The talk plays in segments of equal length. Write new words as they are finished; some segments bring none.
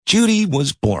Judy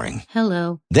was boring.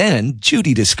 Hello. Then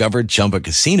Judy discovered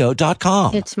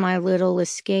ChumbaCasino.com. It's my little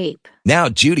escape. Now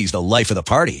Judy's the life of the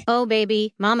party. Oh,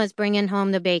 baby, mama's bringing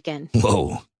home the bacon.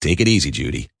 Whoa, take it easy,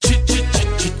 Judy.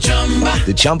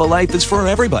 The Chumba life is for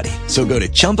everybody. So go to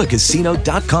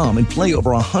ChumbaCasino.com and play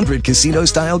over 100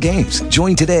 casino-style games.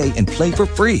 Join today and play for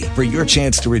free for your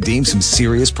chance to redeem some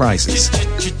serious prizes.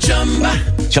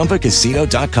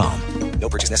 ChumbaCasino.com. No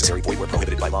purchase necessary. Void where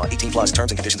prohibited by law. 18 plus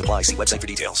terms and conditions apply. See website for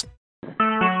details.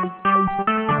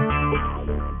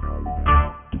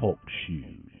 Talk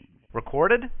shoes.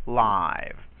 Recorded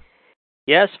live.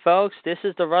 Yes, folks, this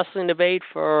is the wrestling debate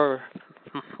for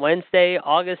Wednesday,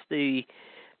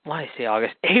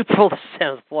 April the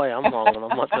 7th. Boy, I'm wrong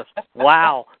on a month.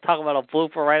 Wow. Talk about a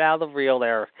blooper right out of the reel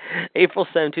there. April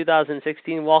 7th,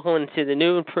 2016. Welcome to the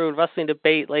new improved wrestling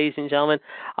debate, ladies and gentlemen.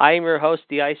 I am your host,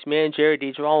 the Iceman, Jerry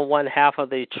DeJeron, one half of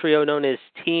the trio known as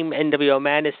Team NWO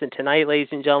Madness. And tonight, ladies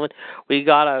and gentlemen, we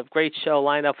got a great show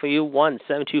lined up for you.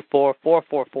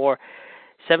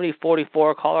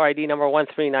 1-724-444-7044, caller ID number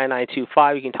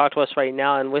 139925. You can talk to us right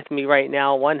now. And with me right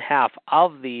now, one half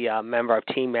of the member of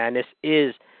Team Madness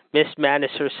is Miss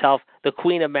Madness herself, the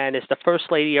Queen of Madness, the First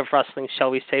Lady of Wrestling,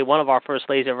 shall we say, one of our First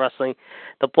Ladies of Wrestling,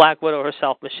 the Black Widow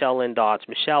herself, Michelle Lynn Dodds.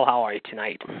 Michelle, how are you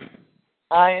tonight?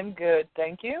 I am good,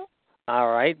 thank you.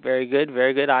 All right, very good,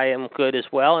 very good. I am good as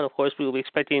well. And, of course, we will be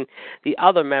expecting the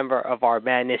other member of our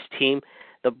Madness team,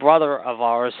 the brother of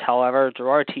ours, however,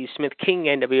 Gerard T. Smith, King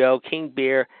NWO, King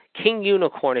Beer, King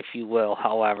Unicorn, if you will,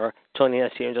 however, joining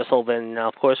us here in just a little bit. And now,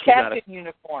 of course, we got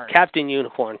Unicorn. Captain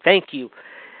Unicorn, thank you.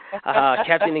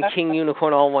 Captain and King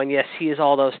Unicorn all one. Yes, he is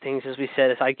all those things, as we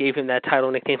said. As I gave him that title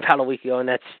nickname about a week ago, and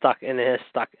that's stuck, and it has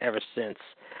stuck ever since.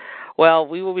 Well,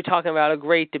 we will be talking about a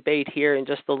great debate here in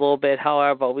just a little bit,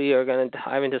 however, but we are going to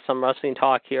dive into some wrestling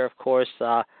talk here, of course.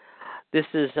 This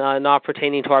is not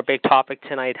pertaining to our big topic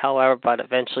tonight, however, but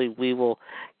eventually we will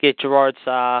get Gerard's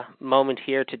moment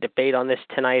here to debate on this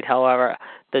tonight. However,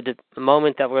 the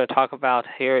moment that we're going to talk about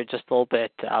here in just a little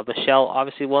bit, Michelle,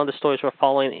 obviously one of the stories we're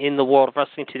following in the world of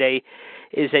wrestling today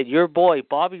is that your boy,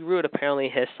 Bobby Roode, apparently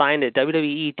has signed a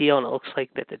WWE deal, and it looks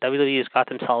like that the WWE has got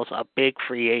themselves a big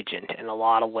free agent in a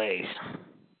lot of ways.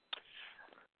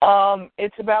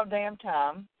 It's about damn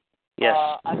time. Yes.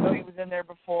 I know he was in there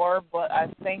before, but I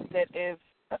think that if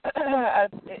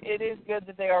it is good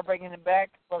that they are bringing him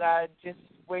back, but I just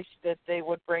wish that they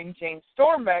would bring James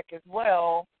Storm back as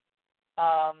well.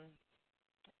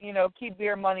 Keep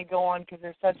Beer Money going because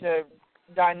they're such a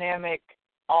dynamic,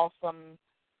 awesome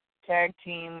tag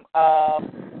team.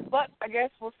 But I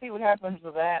guess we'll see what happens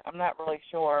with that. I'm not really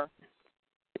sure.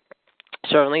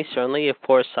 Certainly. Of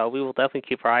course, we will definitely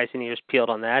keep our eyes and ears peeled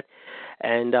on that.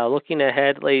 And looking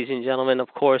ahead, ladies and gentlemen,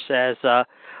 of course, as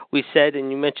we said, and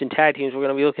you mentioned tag teams, we're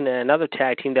going to be looking at another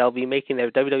tag team that will be making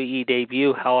their WWE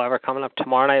debut, however, coming up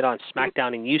tomorrow night on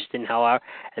SmackDown in Houston, however,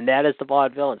 and that is the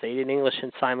Vaudevillains, Aiden English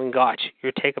and Simon Gotch.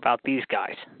 Your take about these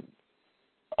guys?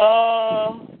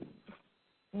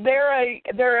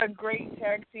 They're a great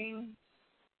tag team.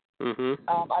 Mm-hmm.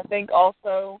 I think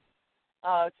also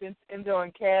since Enzo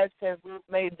and Cass have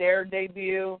made their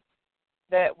debut,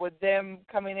 that with them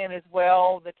coming in as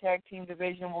well, the tag team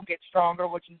division will get stronger,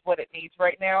 which is what it needs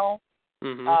right now.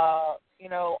 Mm-hmm.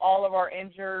 All of our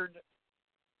injured,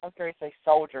 I was going to say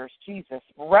soldiers,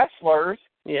 wrestlers,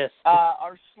 yes,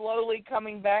 are slowly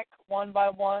coming back one by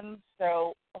one.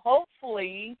 So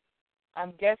hopefully,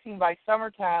 I'm guessing by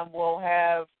summertime, we'll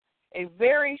have a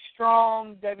very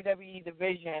strong WWE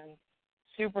division,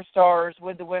 superstars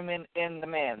with the women and the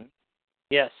men.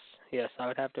 Yes, I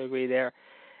would have to agree there.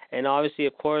 And obviously,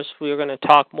 of course, we are going to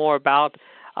talk more about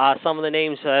some of the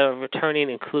names that are returning,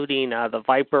 including the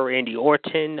Viper, Randy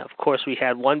Orton. Of course, we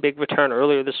had one big return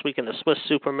earlier this week in the Swiss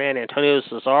Superman, Antonio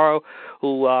Cesaro,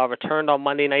 who returned on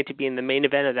Monday night to be in the main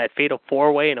event of that Fatal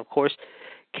 4-Way, and, of course,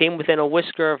 came within a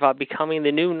whisker of becoming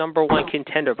the new number one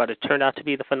contender, but it turned out to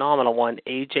be the phenomenal one,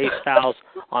 AJ Styles,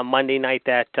 on Monday night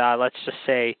that, let's just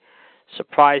say,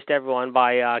 surprised everyone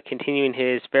by continuing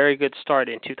his very good start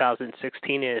in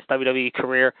 2016 in his WWE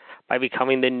career by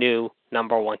becoming the new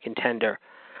number one contender.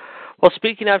 Well,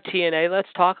 speaking of TNA, let's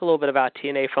talk a little bit about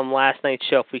TNA from last night's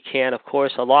show if we can. Of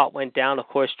course, a lot went down. Of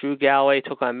course, Drew Galloway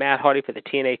took on Matt Hardy for the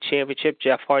TNA Championship.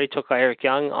 Jeff Hardy took Eric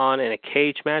Young on in a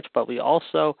cage match, but we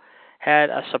also had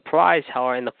a surprise,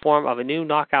 however, in the form of a new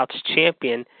Knockouts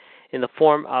champion in the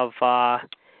form of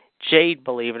Jade,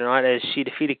 believe it or not, as she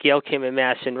defeated Gail Kim and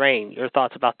Madison Rayne. Your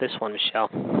thoughts about this one, Michelle?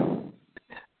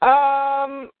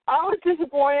 I was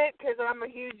disappointed because I'm a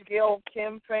huge Gail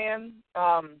Kim fan.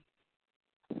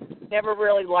 Never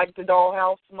really liked the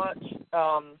Dollhouse much.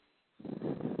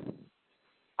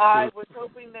 I was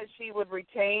hoping that she would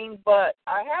retain, but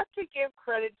I have to give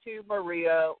credit to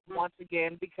Maria once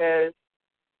again because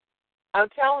I'm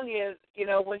telling you, you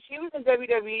know, when she was in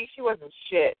WWE, she wasn't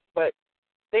shit. But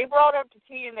they brought her up to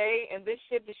TNA, and this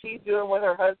shit that she's doing with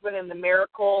her husband and the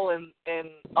Miracle and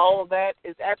all of that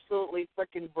is absolutely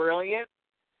freaking brilliant.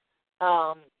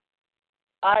 I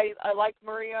like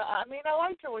Maria. I mean, I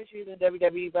liked her when she was in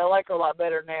WWE, but I like her a lot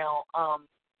better now.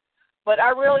 But I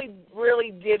really,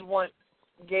 really did want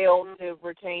Gail to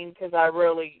retain because I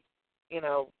really, you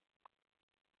know,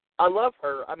 I love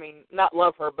her. I mean, not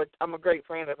love her, but I'm a great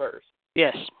fan of hers.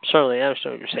 Yes, certainly. I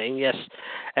understand what you're saying. Yes.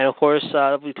 And, of course,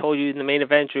 we told you in the main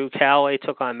event, Drew Calloway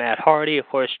took on Matt Hardy. Of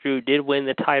course, Drew did win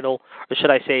the title, or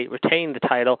should I say retain the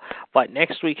title. But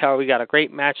next week, however, we got a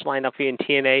great match lined up here in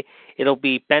TNA. It'll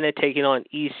be Bennett taking on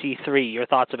EC3. Your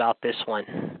thoughts about this one?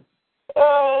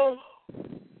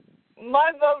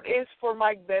 My vote is for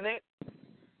Mike Bennett.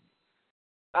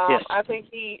 Yes. I think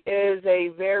he is a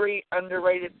very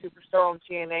underrated superstar on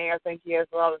TNA. I think he has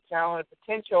a lot of talent and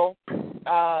potential.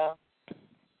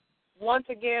 Once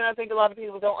again, I think a lot of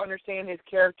people don't understand his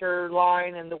character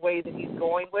line and the way that he's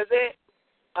going with it.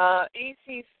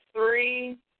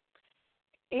 EC3,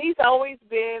 he's always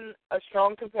been a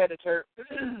strong competitor.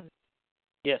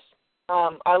 Yes.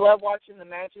 I love watching the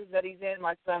matches that he's in.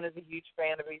 My son is a huge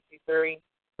fan of EC3.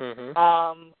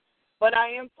 Mm-hmm. But I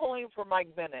am pulling for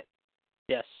Mike Bennett.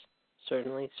 Yes,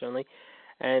 certainly.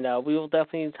 And we will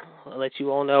definitely let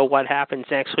you all know what happens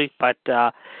next week, but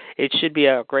it should be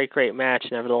a great, great match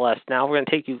nevertheless. Now we're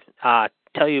going to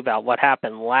tell you about what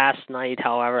happened last night.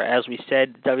 However, as we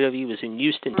said, WWE was in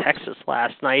Houston, Texas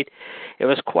last night. It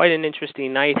was quite an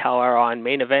interesting night, however, on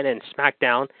Main Event and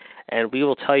SmackDown, and we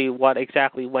will tell you what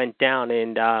exactly went down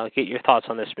and get your thoughts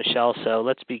on this, Michelle. So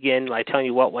let's begin by telling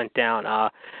you what went down.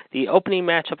 The opening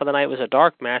matchup of the night was a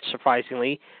dark match,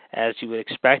 surprisingly, as you would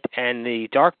expect, and the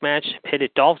dark match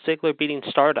pitted Dolph Ziggler beating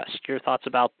Stardust. Your thoughts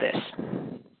about this?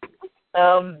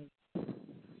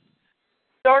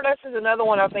 Stardust is another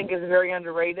one I think is very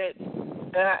underrated,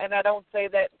 and I don't say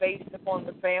that based upon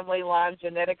the family line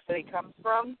genetics that he comes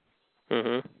from.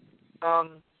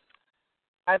 Mm-hmm.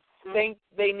 I think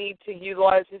they need to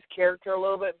utilize his character a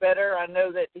little bit better. I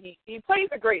know that he plays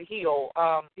a great heel.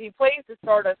 He plays the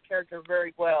Stardust character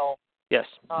very well. Yes.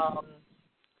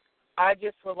 I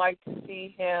just would like to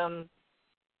see him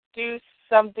do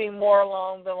something more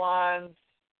along the lines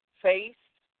face,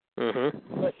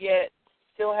 but yet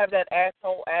still have that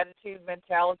asshole attitude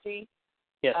mentality.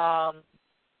 Yes.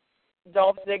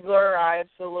 Dolph Ziggler, I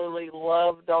absolutely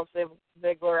love Dolph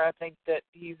Ziggler. I think that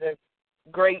he's a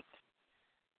great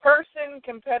person,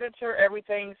 competitor,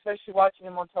 everything, especially watching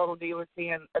him on Total Divas,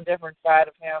 seeing a different side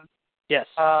of him. Yes.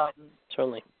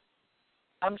 Certainly.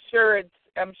 I'm sure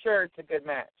it's a good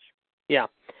match. Yeah.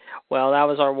 Well, that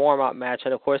was our warm-up match,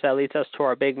 and of course that leads us to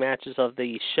our big matches of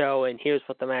the show, and here's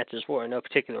what the matches were in no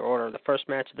particular order. The first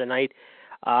match of the night,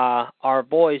 our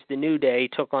boys, the New Day,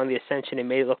 took on the Ascension and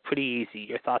made it look pretty easy.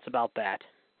 Your thoughts about that?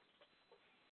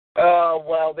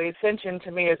 Well, the Ascension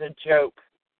to me is a joke.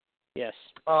 Yes.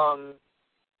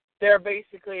 They're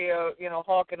basically a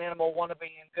Hawk and Animal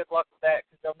wannabe, and good luck with that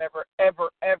because they'll never, ever,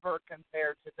 ever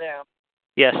compare to them.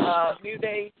 Yes. New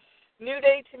Day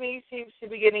to me seems to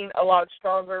be getting a lot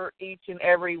stronger each and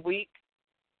every week.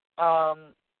 I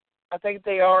think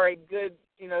they are a good,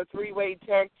 three-way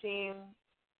tag team,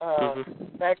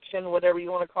 faction, whatever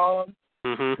you want to call them.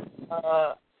 Mm-hmm.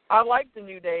 I like the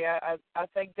New Day. I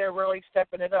think they're really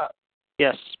stepping it up.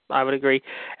 Yes, I would agree.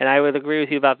 And I would agree with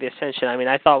you about the Ascension. I mean,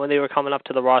 I thought when they were coming up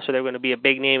to the roster, they were going to be a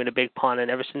big name and a big pun. And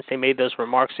ever since they made those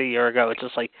remarks a year ago, it's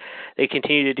just like they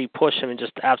continue to de-push them and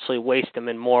just absolutely waste them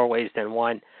in more ways than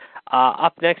one.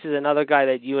 Up next is another guy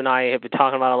that you and I have been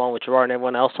talking about along with Gerard and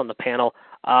everyone else on the panel,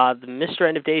 the Mr.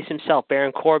 End of Days himself,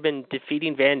 Baron Corbin,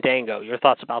 defeating Fandango. Your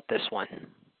thoughts about this one?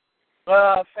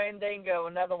 Fandango,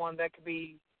 another one that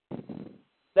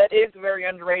is very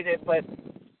underrated, but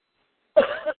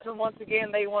once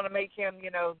again, they want to make him,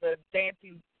 the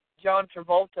dancing John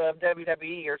Travolta of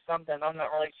WWE or something. I'm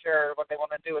not really sure what they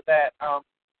want to do with that.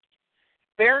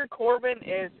 Baron Corbin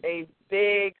is a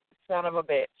big son of a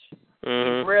bitch.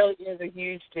 Mm-hmm. He really is a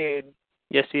huge dude.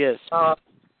 Yes, he is.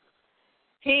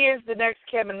 He is the next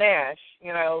Kevin Nash,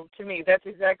 to me. That's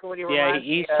exactly what he reminds me of.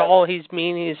 Yeah, he's tall, he's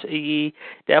mean, he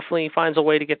definitely finds a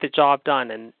way to get the job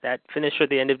done, and that finisher at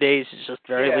the end of days is just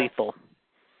very lethal.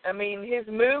 I mean, his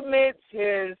movements,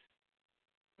 his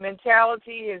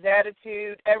mentality, his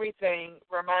attitude, everything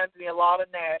reminds me a lot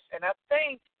of Nash. And I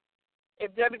think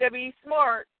if WWE's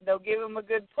smart, they'll give him a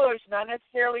good push, not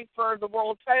necessarily for the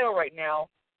world title right now,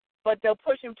 but they'll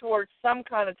push him towards some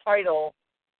kind of title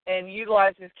and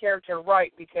utilize his character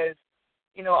right, because,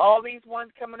 you know, all these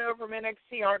ones coming over from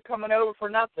NXT aren't coming over for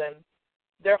nothing.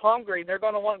 They're hungry. They're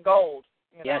going to want gold.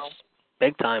 You know?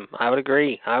 Big time. I would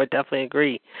agree. I would definitely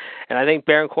agree. And I think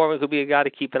Baron Corbin could be a guy to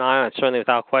keep an eye on, certainly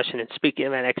without question. And speaking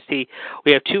of NXT,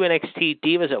 we have 2 NXT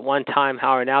divas at one time,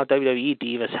 however, now WWE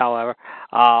divas, however.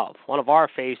 One of our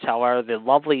faves, however, the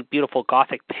lovely, beautiful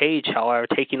Gothic Paige, however,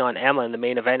 taking on Emma in the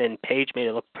main event, and Paige made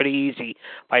it look pretty easy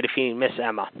by defeating Miss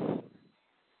Emma.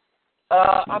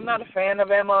 I'm not a fan of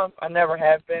Emma. I never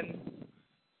have been.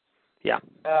 Yeah.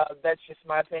 That's just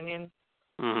my opinion.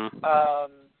 Mm-hmm.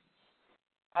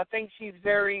 I think she's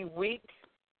very weak.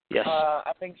 Yes.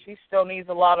 I think she still needs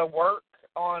a lot of work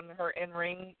on her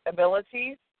in-ring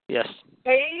abilities. Yes.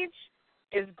 Paige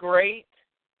is great.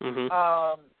 Mm-hmm.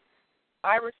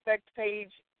 I respect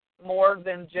Paige more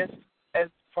than just as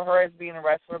for her as being a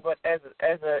wrestler, but as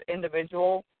an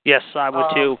individual. Yes, I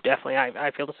would too. Definitely,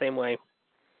 I feel the same way.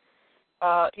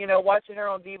 You know, watching her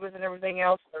on Divas and everything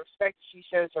else, the respect she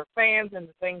shows her fans and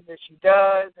the things that she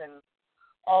does and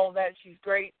all of that, she's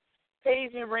great.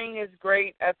 Paige in ring is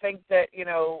great. I think that, you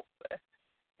know,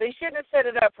 they shouldn't have set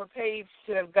it up for Paige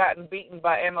to have gotten beaten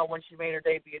by Emma when she made her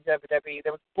debut in WWE.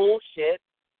 That was bullshit.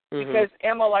 Mm-hmm. Because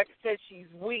Emma, like I said, she's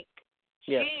weak.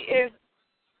 Yes.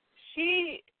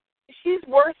 She's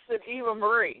worse than Eva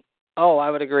Marie. Oh,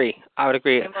 I would agree.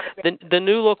 The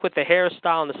new look with the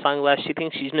hairstyle and the sunglasses, she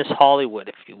thinks she's Miss Hollywood,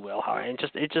 if you will. And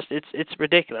it's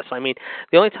ridiculous. I mean,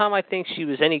 the only time I think she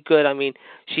was any good, I mean,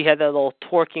 she had that little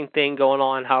twerking thing going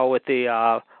on, how with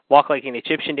the walk like an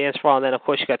Egyptian dance for, and then of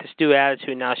course she got this new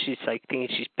attitude. Now she's like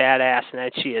thinking she's badass, and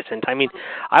that she isn't. I mean,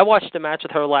 I watched a match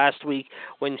with her last week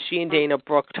when she and Dana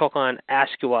Brooke took on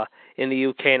Asuka in the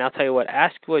UK, and I'll tell you what,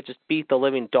 Asuka just beat the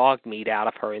living dog meat out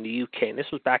of her in the UK, and this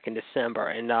was back in December.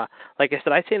 And like I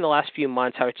said, I'd say in the last few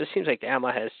months how it just seems like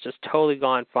Emma has just totally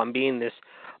gone from being this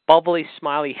bubbly,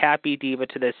 smiley, happy diva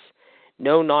to this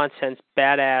no-nonsense,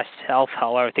 badass self,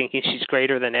 however, thinking she's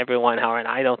greater than everyone, however, and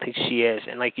I don't think she is.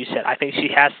 And like you said, I think she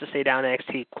has to stay down in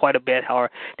NXT quite a bit, however,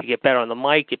 to get better on the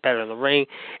mic, get better in the ring.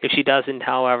 If she doesn't,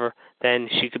 however, then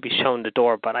she could be shown the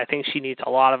door. But I think she needs a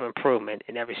lot of improvement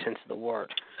in every sense of the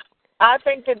word. I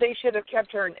think that they should have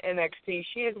kept her in NXT.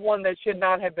 She is one that should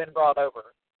not have been brought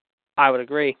over. I would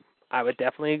agree. I would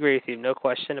definitely agree with you. No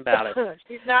question about it.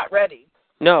 She's not ready.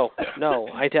 No,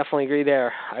 I definitely agree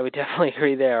there. I would definitely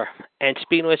agree there. And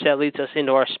speaking of which, that leads us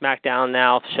into our SmackDown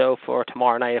Now show for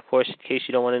tomorrow night. Of course, in case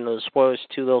you don't want to know the spoilers,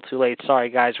 too little, too late.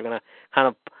 Sorry, guys. We're going to kind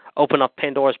of open up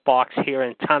Pandora's box here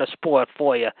and kind of spoil it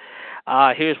for you.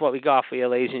 Here's what we got for you,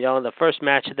 ladies and gentlemen. The first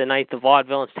match of the night, the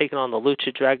Vaudevillains taking on the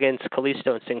Lucha Dragons,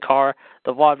 Kalisto and Sin Cara.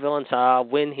 The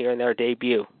Vaudevillains win here in their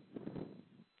debut.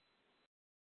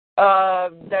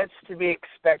 That's to be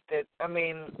expected. I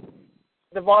mean,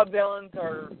 the Vaudevillains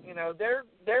are, you know, they're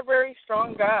very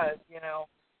strong guys, you know.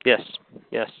 Yes.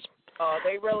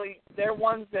 They're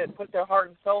ones that put their heart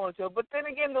and soul into it. But then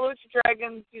again, the Lucha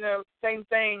Dragons, you know, same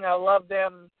thing. I love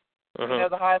them, you know,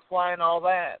 the high fly and all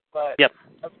that. But,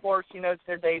 of course, you know, it's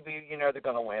their debut. You know they're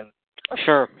going to win.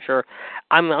 Sure.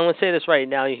 I'm going to say this right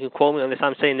now. You can quote me on this.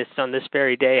 I'm saying this on this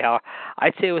very day. How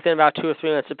I'd say within about 2 or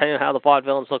 3 months, depending on how the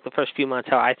Vaudevillains look the first few months,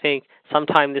 how I think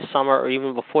sometime this summer or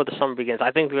even before the summer begins,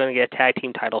 I think they're going to get a tag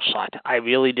team title shot. I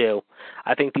really do.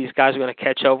 I think these guys are going to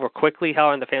catch over quickly,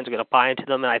 however, and the fans are going to buy into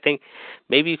them. And I think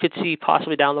maybe you could see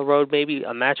possibly down the road maybe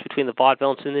a match between the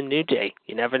Vaudevillains and the New Day.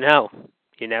 You never know.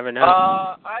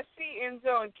 I see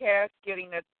Enzo and Cass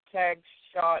getting a tag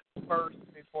shot first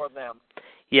before them.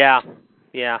 Yeah.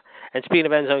 And speaking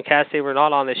of Enzo and Cass, they were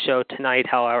not on this show tonight,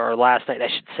 however, or last night, I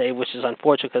should say, which is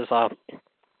unfortunate because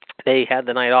they had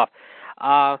the night off.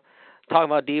 Talking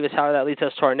about Divas, however, that leads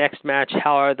us to our next match.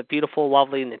 However, the beautiful,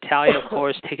 lovely Natalya, of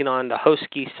course, taking on the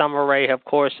Hosky Summer Rae, of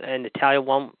course, and Natalya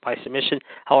won by submission.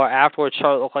 However, afterwards,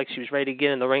 Charlotte looked like she was ready to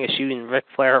get in the ring as she and Ric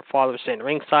Flair, her father, was sitting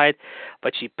ringside,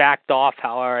 but she backed off,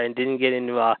 however, and didn't get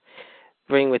into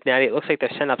ring with Natty. It looks like they're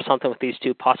setting up something with these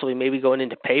two, possibly maybe going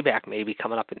into Payback, maybe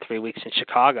coming up in 3 weeks in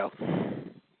Chicago.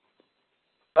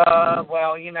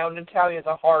 Well, you know, Natalya's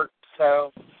a heart,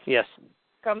 so yes,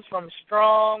 comes from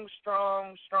strong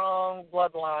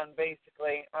bloodline,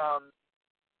 basically.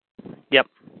 Yep.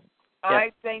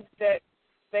 I think that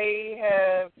they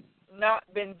have not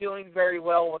been doing very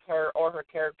well with her or her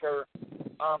character.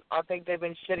 I think they've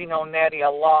been shitting on Natty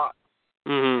a lot.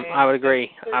 Mm-hmm. I would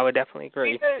agree. I would definitely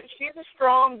agree. She's a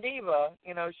strong diva.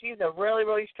 You know, she's a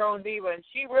really strong diva, and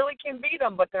she really can beat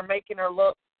them, but they're making her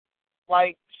look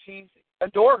like she's a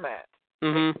doormat.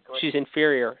 Mm-hmm. She's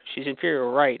inferior.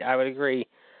 Right. I would agree.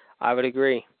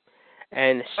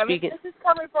 And speaking... I mean, this is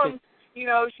coming from you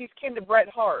know, she's kin to Bret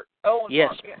Hart. Oh,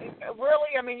 yes.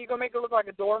 Really? I mean, you're going to make her look like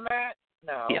a doormat?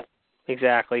 No. Yeah,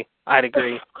 exactly. I'd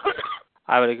agree.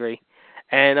 I would agree.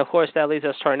 And, of course, that leads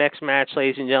us to our next match,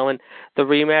 ladies and gentlemen. The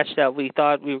rematch that we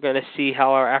thought we were going to see,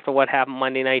 however, after what happened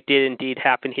Monday night did indeed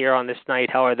happen here on this night.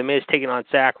 However, The Miz taking on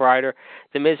Zack Ryder.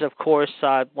 The Miz, of course,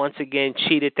 once again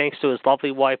cheated thanks to his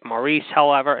lovely wife, Maurice,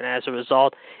 however, and as a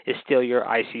result is still your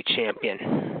IC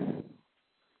champion.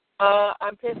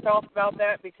 I'm pissed off about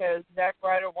that because Zack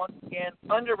Ryder, once again,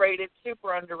 underrated,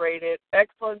 super underrated,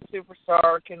 excellent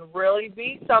superstar, can really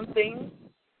be something.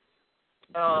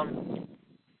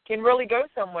 Can really go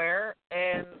somewhere,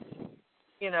 and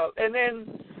you know. And then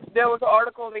there was an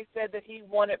article they said that he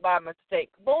won it by mistake.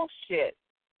 Bullshit.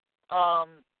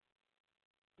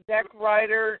 Zack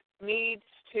Ryder needs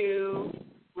to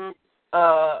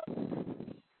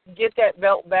get that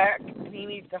belt back. He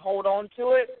needs to hold on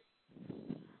to it.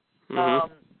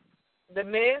 Mm-hmm. The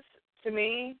Miz, to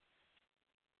me,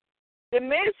 The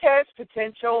Miz has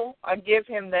potential. I give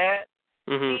him that.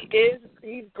 Mm-hmm.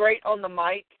 He's great on the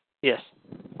mic. Yes.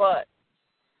 But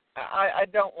I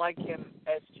don't like him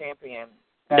as champion.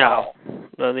 No,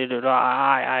 neither do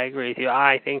I. I agree with you.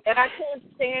 I think, and I can't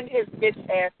stand his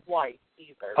bitch-ass wife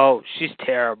either. Oh, she's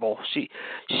terrible. She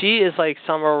is like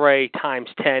Summer Rae times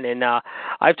 10. And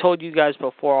I've told you guys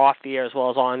before, off the air as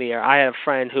well as on the air. I had a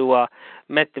friend who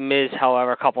met The Miz,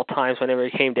 however, a couple times whenever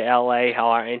he came to L.A.,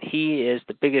 however, and he is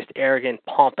the biggest arrogant,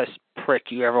 pompous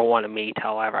prick you ever want to meet,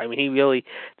 however. I mean, he really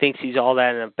thinks he's all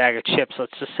that in a bag of chips,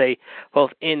 let's just say,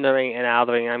 both in the ring and out of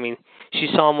the ring. I mean, she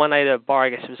saw him one night at a bar. I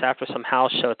guess it was after some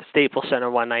house show at the Staples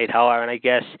Center one night, however, and I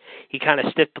guess he kind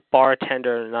of stiffed the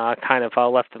bartender and kind of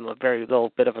left him a very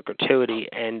little bit of a gratuity.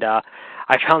 And I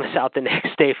found this out the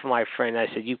next day from my friend. I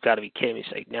said, "You've got to be kidding me."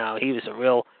 He's like, "No, he was a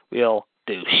real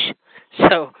douche."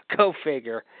 So go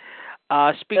figure.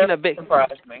 Speaking of big,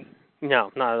 surprised me.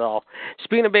 No, not at all.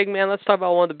 Speaking of big man, let's talk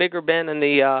about one of the bigger men in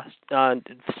the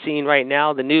scene right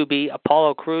now, the newbie,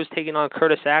 Apollo Crews, taking on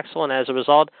Curtis Axel, and as a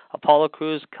result, Apollo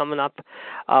Crews coming up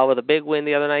with a big win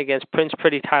the other night against Prince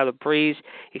Pretty Tyler Breeze.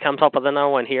 He comes up with another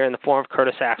one here in the form of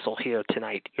Curtis Axel here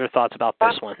tonight. Your thoughts about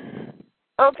this one?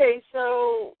 Okay,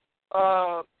 so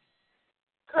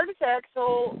Curtis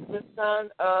Axel, the son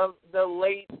of the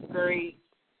late, great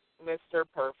Mr.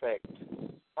 Perfect.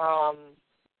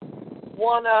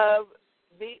 One of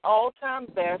the all-time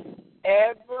best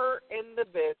ever in the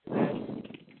business,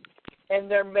 and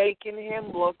they're making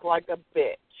him look like a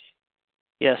bitch.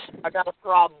 Yes. I got a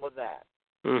problem with that.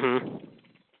 Mm-hmm.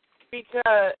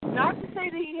 Because, not to say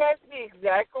that he has to be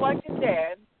exactly like his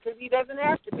dad, because he doesn't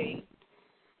have to be,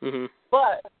 Mm-hmm.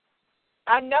 but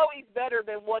I know he's better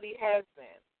than what he has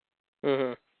been.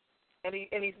 Mm-hmm.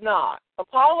 And he's not.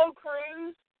 Apollo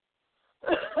Crews,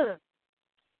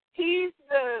 he's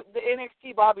the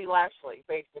NXT Bobby Lashley,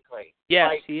 basically. Yes,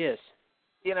 like, he is.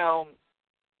 You know,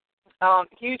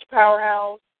 huge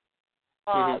powerhouse.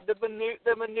 Mm-hmm.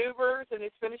 The maneuvers and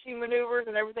his finishing maneuvers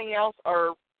and everything else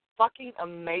are fucking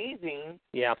amazing.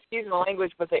 Yeah. Excuse my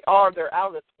language, but they're out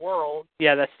of this world.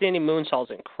 Yeah, that standing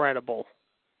moonsault is incredible.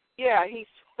 Yeah, he's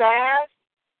fast.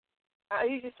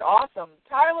 He's just awesome.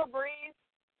 Tyler Breeze,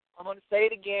 I'm going to say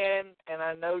it again, and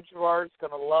I know Gerard's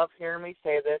going to love hearing me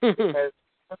say this because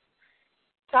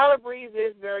Tyler Breeze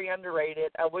is very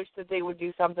underrated. I wish that they would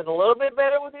do something a little bit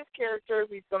better with his character. If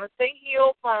he's going to stay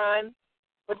heel, fine.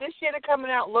 But this shit of coming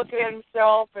out looking at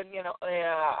himself and, you know,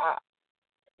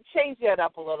 change that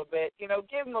up a little bit. You know,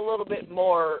 give him a little bit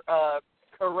more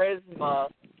charisma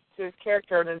to his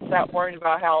character and then stop worrying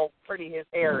about how pretty his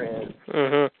hair is.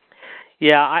 Mm-hmm.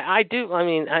 Yeah, I do. I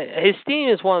mean, his theme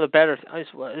is one of the better.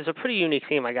 It's a pretty unique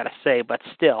theme, I got to say. But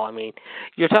still, I mean,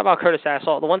 you're talking about Curtis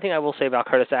Axel. The one thing I will say about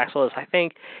Curtis Axel is I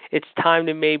think it's time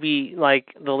to maybe,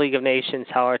 like the League of Nations,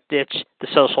 how it ditch the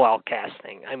social outcast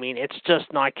thing. I mean, it's just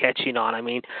not catching on. I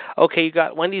mean, okay, you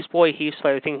got Wendy's boy Heath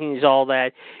Slater thinking he's all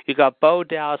that. You got Bo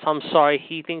Dallas. I'm sorry,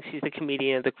 he thinks he's the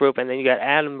comedian of the group, and then you got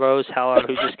Adam Rose, however,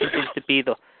 who just continues to be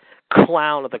the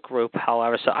clown of the group,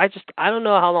 however. So I don't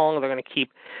know how long they're going to keep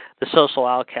the social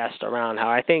outcast around. How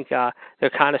I think they're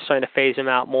kind of starting to phase him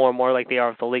out more and more like they are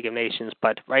with the League of Nations.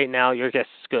 But right now, your guess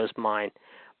is as good as mine.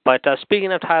 But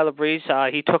speaking of Tyler Breeze,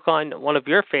 he took on one of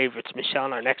your favorites, Michelle,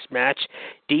 in our next match,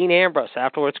 Dean Ambrose.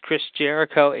 Afterwards, Chris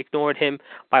Jericho ignored him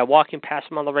by walking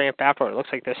past him on the ramp afterward. It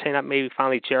looks like they're saying that maybe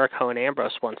finally Jericho and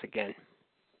Ambrose once again.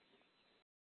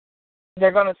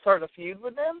 They're going to start a feud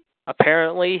with them?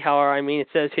 Apparently, however, I mean, it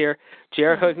says here,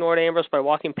 Jericho ignored Ambrose by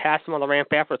walking past him on the ramp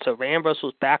afterwards. So Ambrose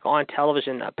was back on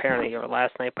television, apparently, here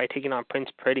last night by taking on Prince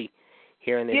Pretty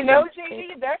here in the You know,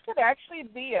 JD, that could actually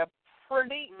be a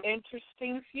pretty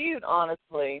interesting feud,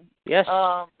 honestly. Yes.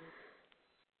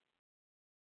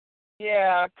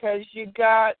 Yeah, because you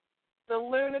got the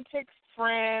Lunatics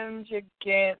Fringe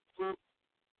against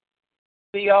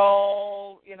the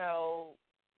all,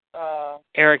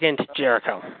 Arrogant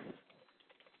Jericho.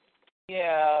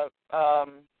 Yeah,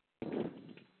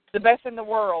 the best in the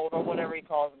world, or whatever he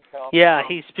calls himself. Yeah,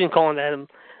 he's been calling that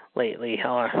lately.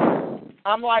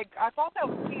 I'm like, I thought that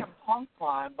was CM Punk's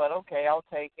line, but okay, I'll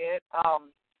take it.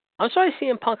 I'm sorry,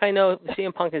 CM Punk. I know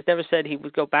CM Punk has never said he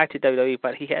would go back to WWE,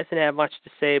 but he hasn't had much to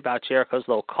say about Jericho's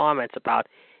little comments about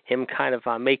him kind of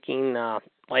making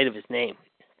light of his name.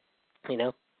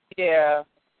 Yeah.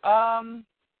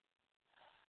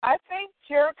 I think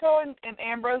Jericho and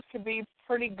Ambrose could be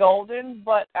pretty golden,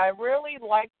 but I really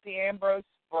liked the Ambrose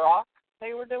Brock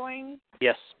they were doing.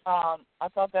 Yes. I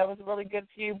thought that was a really good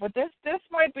feud, but this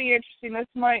might be interesting. This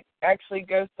might actually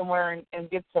go somewhere and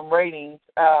get some ratings.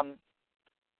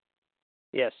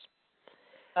 Yes.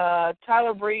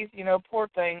 Tyler Breeze, poor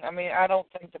thing. I mean, I don't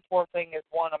think the poor thing has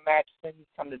won a match since he's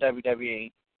come to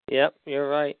WWE. Yep, you're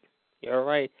right. You're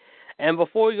right. And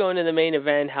before we go into the main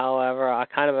event, however,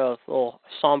 kind of a little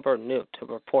somber note to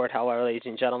report, however, ladies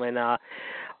and gentlemen.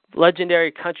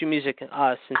 Legendary country music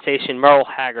sensation Merle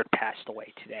Haggard passed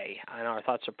away today. And our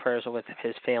thoughts and prayers are with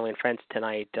his family and friends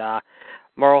tonight.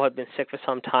 Merle had been sick for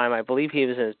some time. I believe he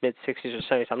was in his mid-60s or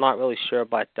 70s. I'm not really sure,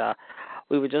 but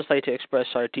we would just like to express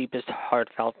our deepest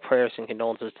heartfelt prayers and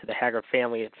condolences to the Haggard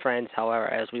family and friends, however,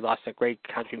 as we lost a great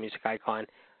country music icon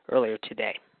earlier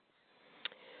today.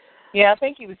 Yeah, I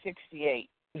think he was 68.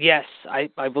 Yes, I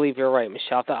believe you're right,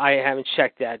 Michelle. I haven't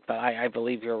checked that, but I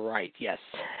believe you're right, yes.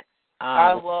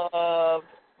 I love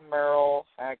Merle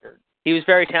Haggard. He was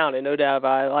very talented, no doubt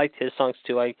about it. I liked his songs,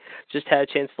 too. I just had a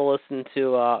chance to listen to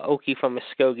Okie from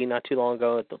Muskogee not too long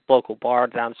ago at the local bar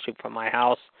down the street from my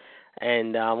house.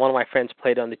 And one of my friends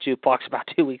played on the jukebox about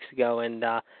 2 weeks ago. And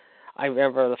I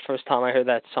remember the first time I heard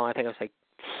that song, I think I was like,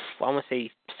 I want to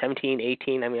say 17,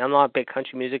 18. I mean, I'm not a big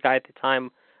country music guy at the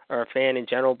time or a fan in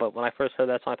general, but when I first heard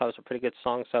that song, I thought it was a pretty good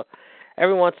song. So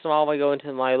every once in a while, I go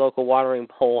into my local watering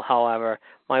hole, however,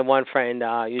 my one friend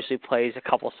usually plays a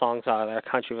couple songs that are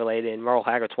country-related, and Merle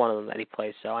Haggard's one of them that he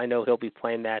plays. So I know he'll be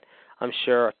playing that, I'm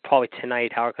sure, probably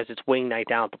tonight, however, because it's wing night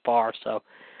down at the bar. So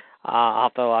I'll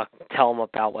have to tell him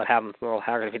about what happened with Merle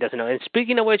Haggard if he doesn't know. And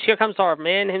speaking of which, here comes our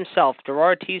man himself,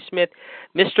 Gerard T. Smith,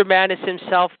 Mr. Madness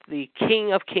himself, the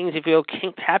king of kings, if you will,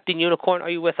 King Captain Unicorn. Are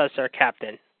you with us, sir,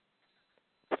 Captain?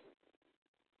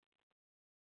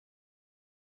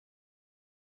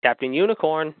 Captain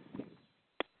Unicorn.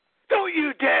 Don't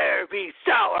you dare be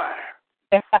sour!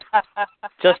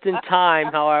 Just in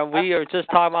time, however. We are just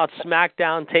talking about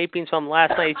SmackDown tapings from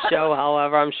last night's show,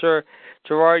 however. I'm sure,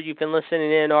 Gerard, you've been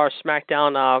listening in to our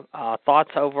SmackDown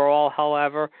thoughts overall,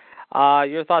 however.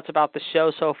 Your thoughts about the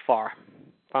show so far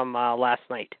from last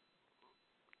night?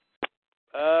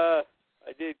 I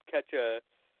did catch a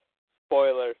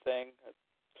spoiler thing.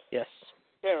 Yes.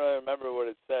 I can't really remember what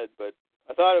it said, but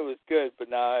I thought it was good, but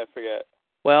now I forget.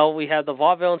 Well, we have the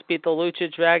Vaudevillains beat the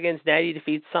Lucha Dragons. Natty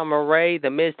defeats Summer Rae. The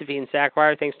Miz defeating Zack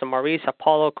Ryder thanks to Maurice.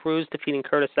 Apollo Crews defeating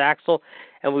Curtis Axel.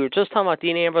 And we were just talking about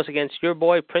Dean Ambrose against your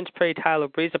boy, Prince Perry, Tyler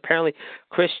Breeze. Apparently,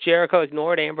 Chris Jericho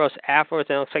ignored Ambrose afterwards,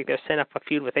 and it looks like they're setting up a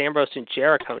feud with Ambrose and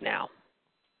Jericho now.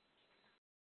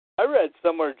 I read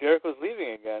somewhere Jericho's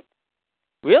leaving again.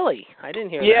 Really? I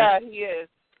didn't hear that. Yeah, he is.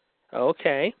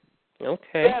 Okay.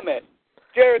 Damn it.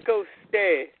 Jericho,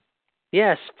 stay.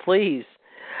 Yes, please.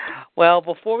 Well,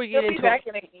 before we get He'll into be back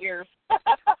in 8 years.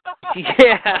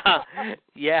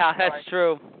 Yeah, that's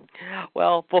true.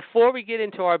 Well, before we get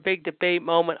into our big debate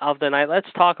moment of the night,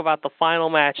 let's talk about the final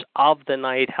match of the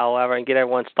night, however, and get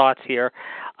everyone's thoughts here.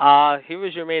 Here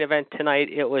was your main event tonight.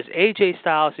 It was AJ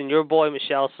Styles and your boy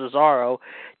Michelle Cesaro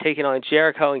taking on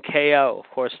Jericho and KO. Of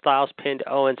course, Styles pinned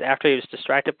Owens after he was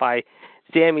distracted by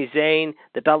Sami Zayn.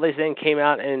 The Dudleys then came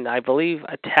out and I believe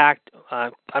attacked,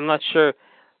 I'm not sure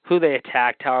who they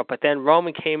attacked, however, but then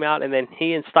Roman came out and then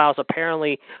he and Styles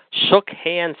apparently shook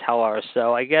hands, however.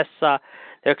 So I guess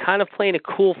they're kind of playing it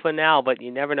cool for now, but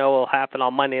you never know what will happen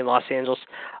on Monday in Los Angeles.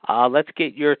 Let's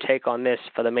get your take on this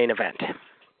for the main event.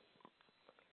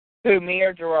 Who, me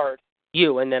or Gerard?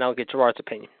 You, and then I'll get Gerard's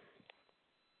opinion.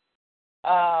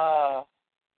 All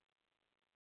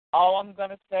I'm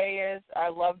going to say is I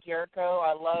love Jericho.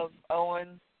 I love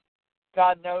Owens.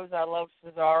 God knows I love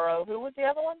Cesaro. Who was the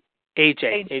other one?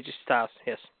 AJ Styles,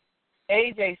 yes.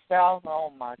 AJ Styles, oh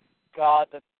my God.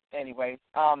 Anyway,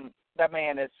 that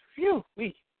man is, phew.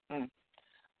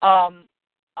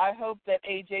 I hope that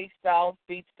AJ Styles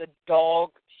beats the dog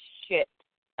shit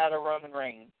out of Roman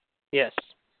Reigns. Yes.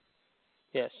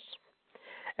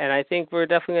 And I think we're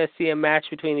definitely going to see a match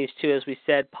between these two, as we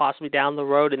said, possibly down the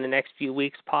road in the next few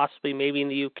weeks, possibly maybe in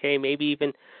the UK, maybe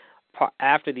even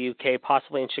after the UK,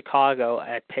 possibly in Chicago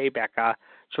at Payback.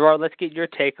 Gerard, let's get your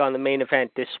take on the main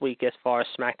event this week as far as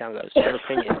SmackDown goes. Your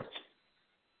opinion.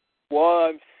 Well,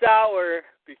 I'm sour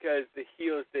because the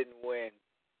heels didn't win.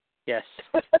 Yes.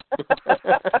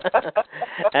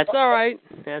 That's all right.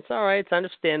 That's all right. It's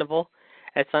understandable.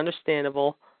 It's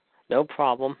understandable. No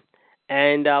problem.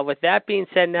 And with that being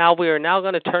said, now we are now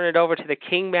going to turn it over to the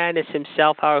King Madness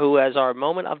himself, who has our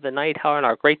moment of the night, and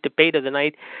our great debate of the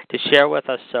night to share with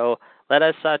us. So let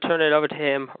us turn it over to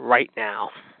him right now.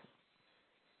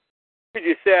 Could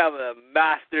you say I'm a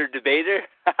master debater?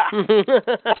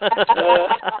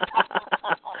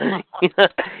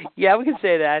 Yeah, we can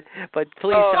say that. But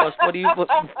please tell us,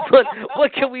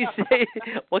 what can we say?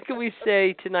 What can we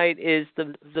say tonight is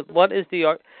what is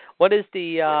the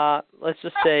let's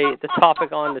just say the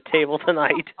topic on the table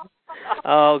tonight?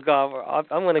 Oh God,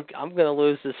 I'm gonna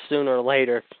lose this sooner or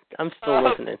later. I'm still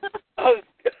listening. I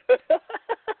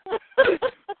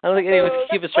don't think anyone can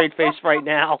keep a straight face right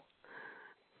now.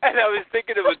 And I was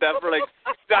thinking about that for like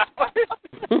 6 hours.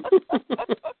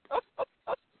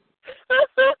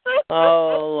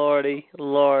 Oh, Lordy,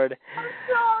 Lord.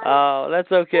 Oh,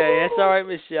 that's okay. It's all right,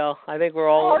 Michelle. I think we're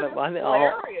all...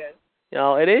 hilarious.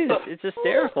 It is. It's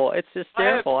hysterical. It's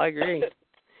hysterical. I agree.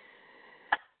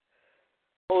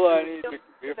 Hold on.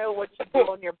 You know what you do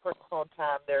on your personal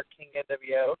time there, King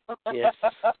NWO. Yes.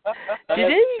 Did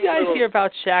any of you guys hear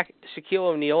about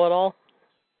Shaquille O'Neal at all?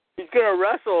 He's going to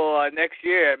wrestle next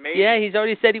year, maybe. Yeah, he's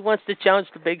already said he wants to challenge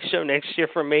the Big Show next year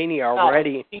for Mania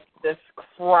already. Oh, Jesus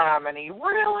criminy.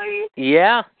 Really?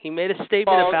 Yeah, he made a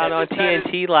statement about it on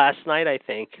TNT last night, I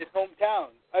think. His hometown.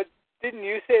 Didn't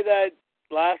you say that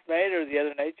last night or the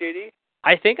other night, JD?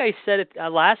 I think I said it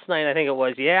last night, I think it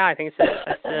was. Yeah, I think I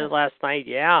said it last night,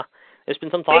 yeah. There's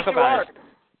been some talk about it.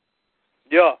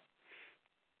 Yeah.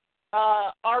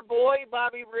 Our boy,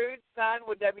 Bobby Roode, signed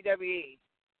with WWE.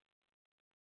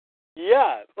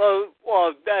 Yeah,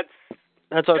 well, that's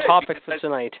our topic for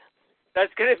tonight.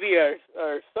 That's going to be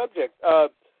our subject. Oh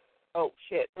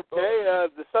shit. Okay,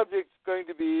 the subject's going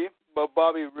to be about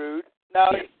Bobby Roode. Now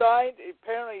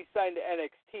apparently he signed to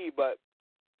NXT, but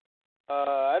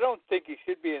I don't think he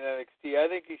should be in NXT. I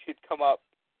think he should come up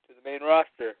to the main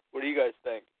roster. What do you guys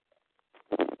think?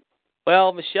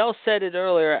 Well, Michelle said it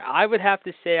earlier. I would have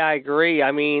to say I agree.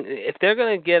 I mean, if they're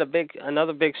going to get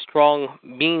another big, strong,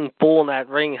 mean bull in that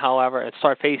ring, however, and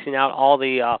start facing out all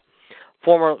the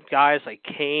former guys like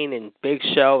Kane and Big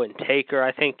Show and Taker,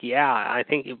 I think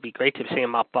it would be great to see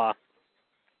him up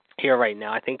here right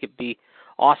now. I think it'd be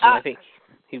awesome. I think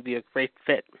he'd be a great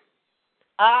fit.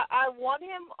 I want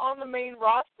him on the main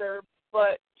roster,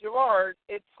 but Gerard,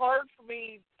 it's hard for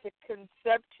me to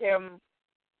concept him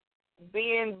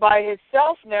being by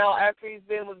himself now after he's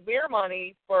been with Beer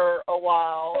Money for a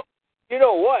while. You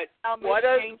know what? Why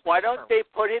don't they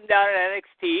put him down in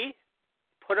NXT,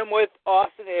 put him with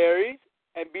Austin Aries,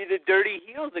 and be the dirty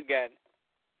heels again?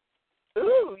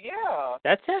 Ooh, yeah.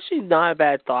 That's actually not a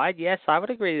bad thought. Yes, I would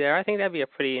agree there. I think that'd be a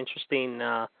pretty interesting...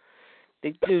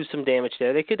 they do some damage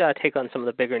there. They could take on some of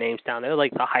the bigger names down there,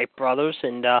 like the Hype Brothers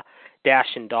and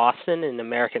Dash and Dawson and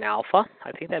American Alpha.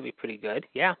 I think that'd be pretty good.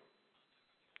 Yeah.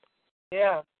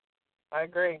 Yeah, I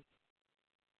agree.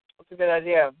 That's a good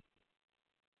idea.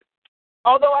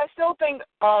 Although I still think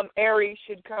Aries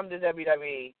should come to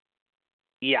WWE.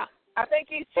 Yeah. I think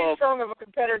he's too strong of a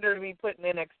competitor to be put in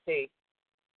NXT.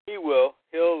 He will.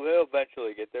 He'll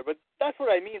eventually get there. But that's what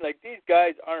I mean. Like, these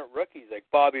guys aren't rookies. Like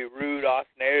Bobby Roode,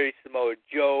 Austin Aries, Samoa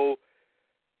Joe.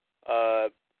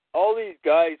 All these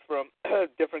guys from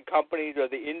different companies or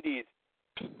the indies.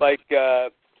 Like,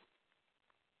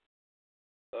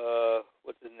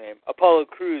 what's his name? Apollo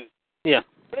Crews. Yeah.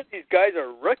 What if these guys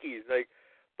are rookies? Like,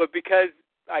 but because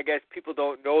I guess people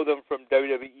don't know them from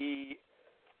WWE,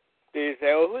 they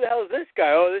say, "Oh, who the hell is this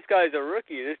guy? Oh, this guy's a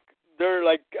rookie." They're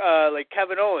like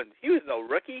Kevin Owens. He was no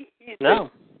rookie. He's been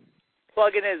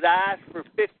plugging his ass for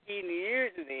 15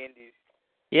 years in the Indies.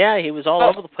 Yeah, he was all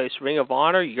over the place. Ring of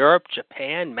Honor, Europe,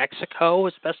 Japan, Mexico.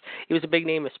 He was a big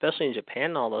name, especially in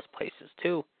Japan and all those places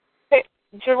too. Hey,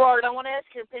 Gerard, I want to ask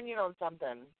your opinion on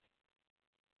something.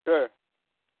 Sure.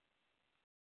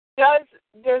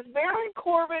 Does Baron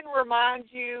Corbin remind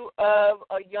you of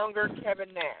a younger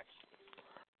Kevin Nash?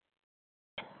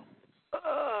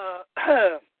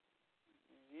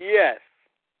 Yes.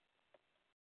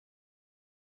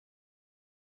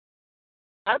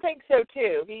 I think so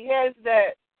too. He has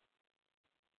that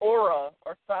aura,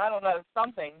 or I don't know,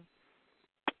 something.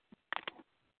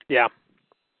 Yeah.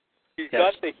 He's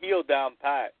got the heel down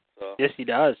pat. So. Yes, he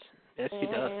does. Yes, he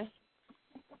does.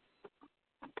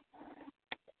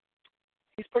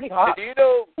 He's pretty hot. Do you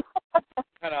know,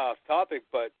 kind of off topic,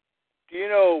 but do you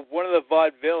know one of the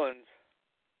vaudevillains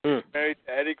married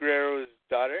to Eddie Guerrero's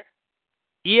daughter?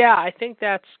 Yeah, I think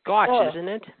that's Gotch, isn't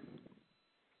it?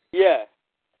 Yeah.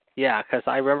 Yeah, because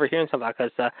I remember hearing something about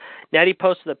it, because Natty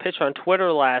posted a picture on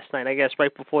Twitter last night, I guess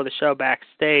right before the show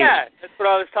backstage. Yeah, that's what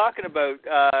I was talking about.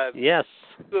 Yes.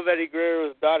 Of Eddie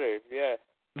Guerrero's daughter, yeah.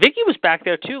 Vicky was back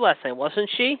there too last night, wasn't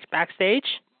she? Backstage?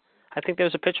 I think there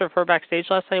was a picture of her backstage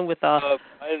last night with I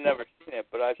had never seen it,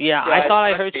 but I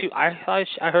I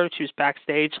heard she was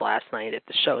backstage last night at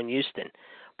the show in Houston.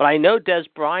 But I know Des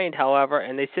Bryant, however,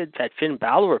 and they said that Finn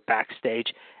Balor were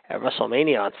backstage at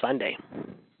WrestleMania on Sunday.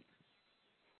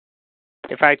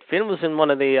 In fact, Finn was in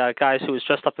one of the guys who was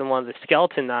dressed up in one of the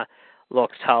skeleton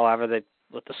looks, however,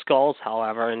 with the skulls,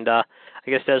 however, and I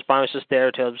guess Des Bryant was just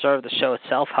there to observe the show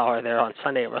itself, however, there on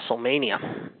Sunday at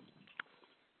WrestleMania.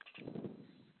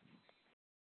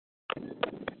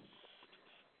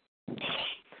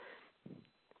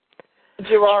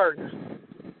 Gerard.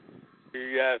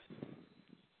 Yes.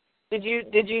 Did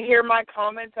you hear my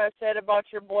comments I said about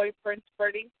your boy Prince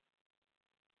Pretty?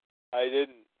 I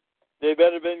didn't. They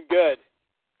better have been good.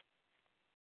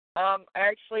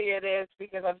 Actually it is,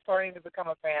 because I'm starting to become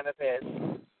a fan of his.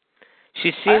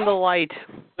 She's seen the light.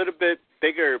 A little bit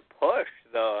bigger push,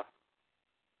 though.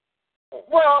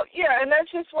 Well, yeah, and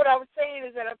that's just what I was saying,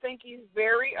 is that I think he's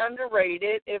very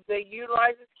underrated. If they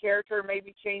utilize his character,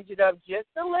 maybe change it up just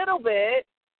a little bit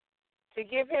to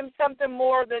give him something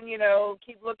more than,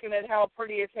 keep looking at how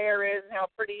pretty his hair is and how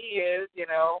pretty he is,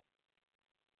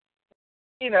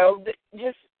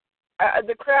 just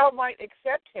the crowd might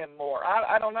accept him more.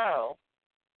 I don't know.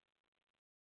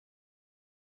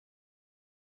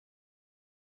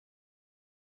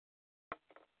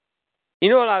 You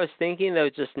know what I was thinking, though,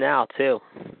 just now, too?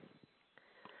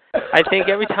 I think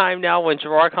every time now when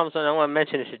Gerard comes on, I want to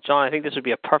mention this to John, I think this would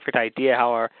be a perfect idea,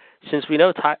 however, since we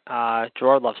know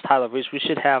Gerard loves Tyler Breeze, we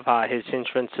should have his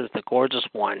entrance as the Gorgeous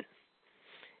One.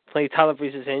 Play Tyler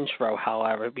Breeze's intro,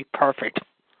 however. It'd be perfect.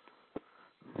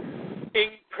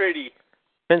 King Pretty.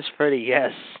 Prince Pretty,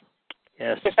 yes.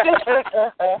 Yes.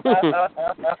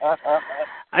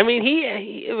 I mean,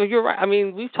 you're right. I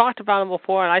mean, we've talked about him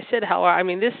before, and I said how,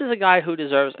 this is a guy who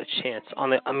deserves a chance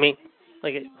on the,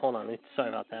 hold on, sorry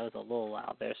about that. It was a little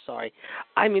loud there, sorry.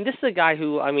 This is a guy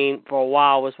who, for a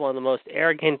while was one of the most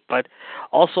arrogant, but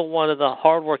also one of the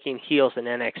hardworking heels in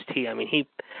NXT. He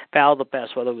battled the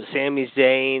best, whether it was Sami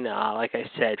Zayn, like I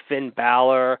said, Finn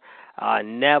Balor,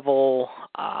 Neville,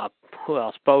 who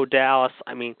else, Bo Dallas.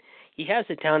 He has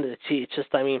it down to the T. It's just,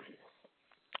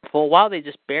 for a while they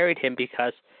just buried him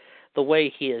because the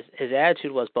way his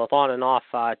attitude was both on and off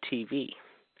TV,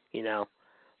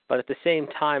 But at the same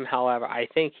time, however, I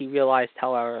think he realized,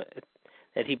 however,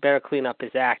 that he better clean up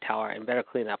his act, however, and better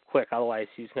clean up quick. Otherwise,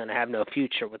 he's going to have no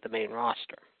future with the main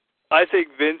roster. I think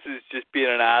Vince is just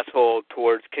being an asshole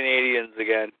towards Canadians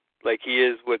again, like he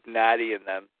is with Natty and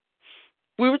them.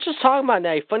 We were just talking about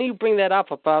Natty. Funny you bring that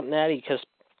up about Natty, because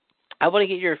I want to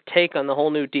get your take on the whole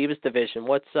new Divas division.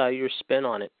 What's your spin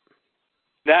on it?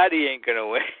 Natty ain't gonna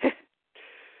win.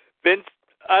 Vince,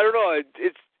 I don't know.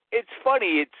 It's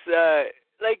funny. It's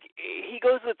like he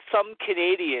goes with some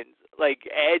Canadians, like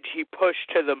Edge. He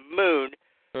pushed to the moon,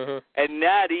 and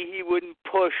Natty he wouldn't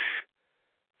push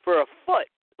for a foot.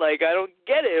 Like I don't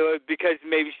get it, because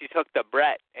maybe she took the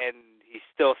Brett, and he's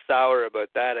still sour about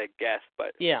that, I guess.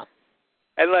 But yeah.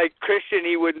 And like Christian,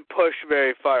 he wouldn't push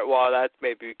very far. Well, that's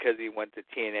maybe because he went to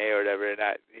TNA or whatever. And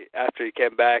after he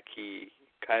came back, he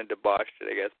kind of debauched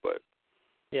it, I guess. But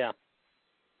yeah,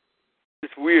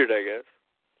 it's weird, I guess.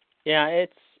 Yeah,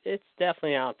 it's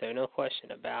definitely out there, no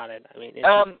question about it.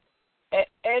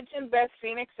 Edge and Beth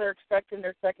Phoenix are expecting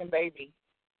their second baby.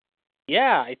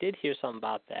 Yeah, I did hear something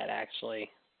about that actually.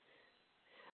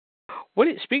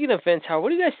 Speaking of Vince Howard, what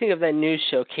do you guys think of that news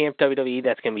show, Camp WWE,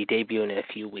 that's going to be debuting in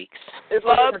a few weeks? It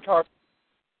looks retarded.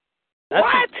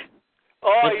 What?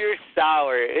 You're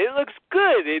sour. It looks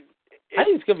good. I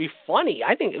think it's going to be funny.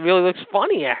 I think it really looks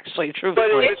funny, actually, truthfully.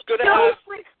 But it's going to have...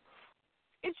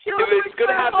 It's going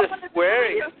to have the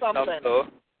swearing or something. Though.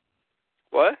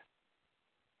 What?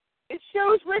 It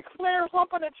shows Ric Flair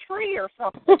humping a tree or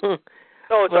something.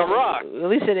 No, it's a rock. At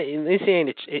least it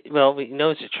ain't. Well, we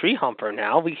know it's a tree humper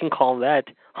now. We can call that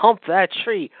hump that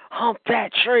tree. Hump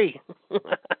that tree.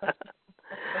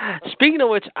 Speaking of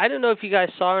which, I don't know if you guys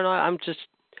saw it or not. I'm just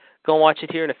going to watch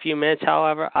it here in a few minutes.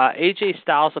 However, AJ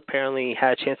Styles apparently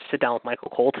had a chance to sit down with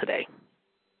Michael Cole today.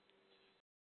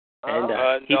 And no,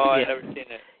 I've never seen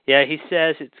it. Yeah, he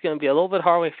says it's going to be a little bit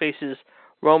hard when he faces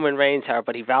Roman Reigns, however,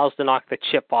 but he vows to knock the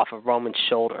chip off of Roman's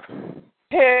shoulder.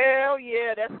 Hell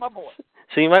yeah, that's my boy.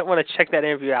 So you might want to check that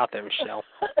interview out there, Michelle.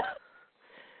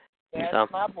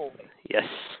 That's my boy. Yes.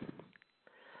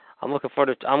 I'm looking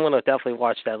forward to. I'm going to definitely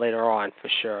watch that later on for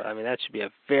sure. I mean, that should be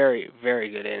a very, very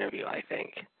good interview, I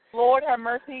think. Lord have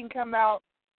mercy, he can come out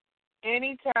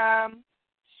anytime,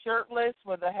 shirtless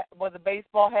with a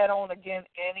baseball hat on again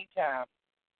anytime.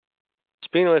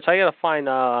 Speaking of which, I got to find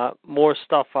more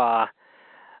stuff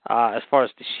as far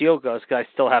as the Shield goes, because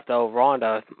I still have to owe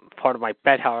Rhonda part of my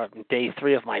bet, however, day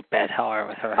 3 of my bet, however,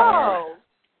 with her. Oh,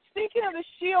 speaking of the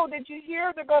Shield, did you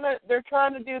hear they're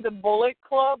trying to do the Bullet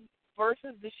Club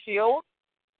versus the Shield?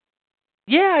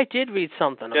 Yeah, I did read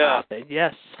something about it.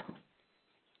 Yes.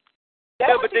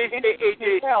 Yeah, but they say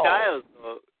AJ Styles,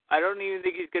 though. I don't even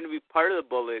think he's going to be part of the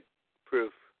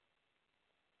Bulletproof.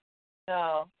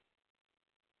 No.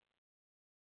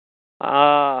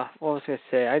 What was I going to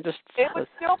say? It would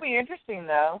still be interesting,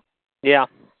 though. Yeah.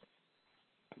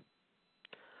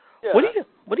 Yeah. What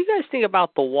do you guys think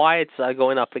about the Wyatts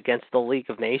going up against the League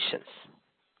of Nations?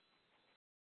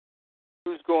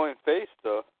 Who's going face,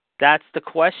 though? That's the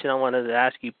question I wanted to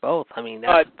ask you both. I mean,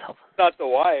 that's tough. Not the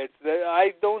Wyatts.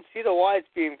 I don't see the Wyatts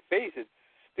being face. It's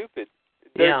stupid.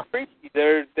 They're freaky.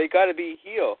 They got to be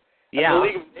heel. Yeah. And the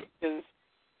League of Nations,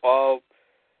 well,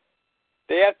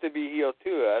 they have to be heel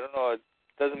too. I don't know. It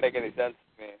doesn't make any sense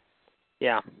to me.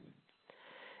 Yeah.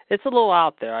 It's a little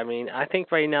out there. I mean, I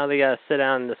think right now they got to sit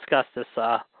down and discuss this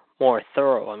more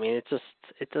thorough. I mean, it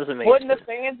doesn't make sense. Wouldn't the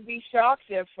fans be shocked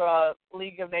if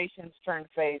League of Nations turned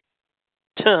face?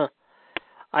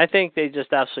 I think they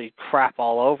just absolutely crap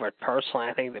all over it, personally.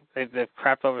 I think they've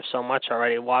crapped over so much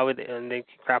already. Why would they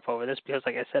crap over this? Because,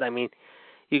 like I said, I mean,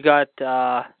 you got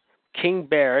King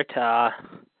Barrett,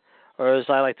 or as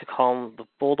I like to call him, the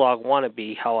Bulldog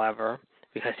wannabe, however,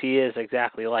 because he is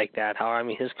exactly like that. However, I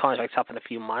mean, his contract's up in a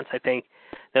few months. I think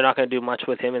they're not going to do much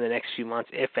with him in the next few months,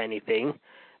 if anything.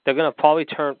 They're going to probably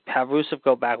have Rusev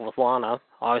go back with Lana.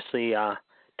 Obviously,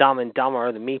 Dumb and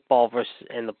Dumber, the Meatball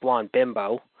and the Blonde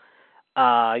Bimbo.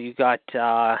 You got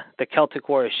the Celtic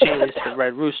Warrior Sheamus, the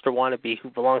Red Rooster wannabe, who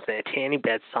belongs in a tanning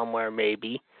bed somewhere,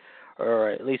 maybe, or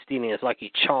at least eating his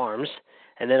Lucky Charms.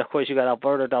 And then, of course, you got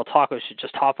Alberto Del Taco, who should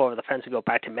just hop over the fence and go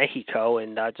back to Mexico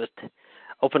and just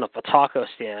open up a taco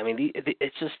stand. I mean,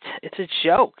 it's a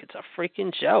joke. It's a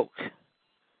freaking joke.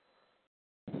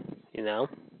 You know?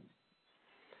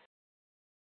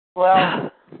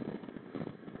 Well,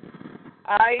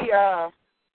 I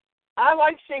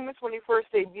liked Sheamus when he first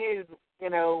debuted. You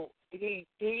know, he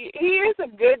is a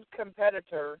good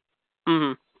competitor.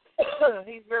 Mhm.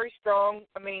 He's very strong.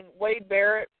 I mean, Wade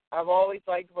Barrett. I've always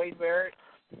liked Wade Barrett.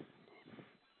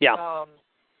 Yeah.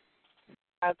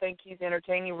 I think he's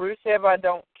entertaining. Rusev, I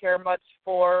don't care much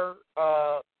for,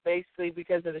 basically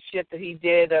because of the shit that he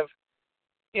did. Of,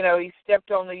 you know, he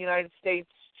stepped on the United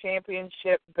States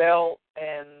Championship belt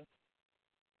and,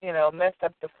 you know, messed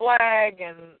up the flag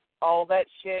and all that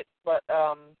shit. But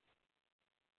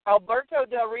Alberto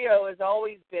Del Rio has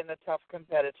always been a tough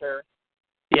competitor.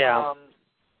 Yeah.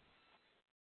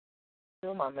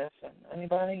 Who am I missing?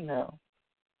 Anybody? No.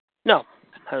 No.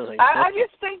 I don't think so. I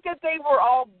just think that they were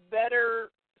all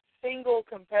better single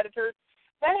competitors.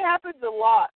 That happens a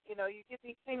lot. You know, you get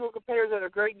these single competitors that are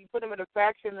great, and you put them in a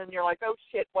faction, and you're like, oh,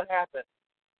 shit, what happened?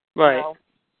 Right. You know?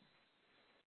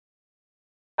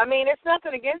 I mean, it's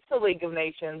nothing against the League of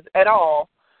Nations at all.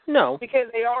 No. Because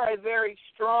they are a very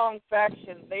strong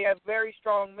faction. They have very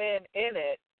strong men in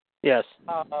it. Yes.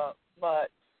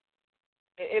 But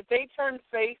if they turn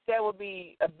face, that would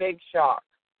be a big shock.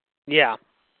 Yeah.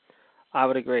 I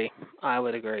would agree. They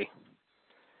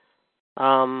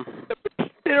don't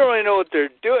really know what they're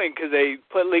doing because they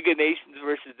put League of Nations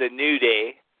versus the New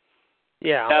Day.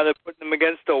 Yeah. Now they're putting them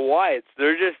against the Wyatts.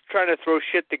 They're just trying to throw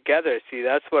shit together. See,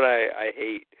 that's what I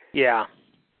hate. Yeah.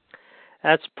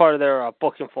 That's part of their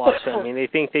booking philosophy. I mean, they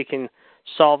think they can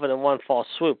solve it in one fall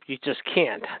swoop. You just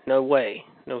can't. No way.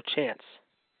 No chance.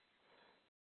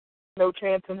 No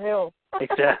chance in hell.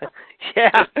 Exactly.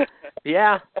 Yeah.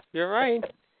 Yeah. You're right.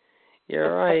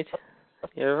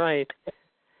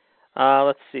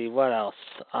 Let's see. What else?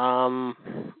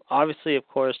 Obviously, of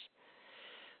course,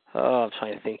 I'm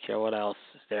trying to think here. What else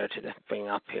is there to bring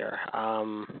up here?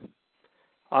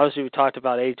 Obviously, we talked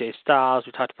about AJ Styles.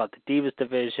 We talked about the Divas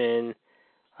division.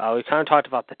 We kind of talked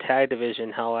about the tag division,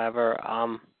 however.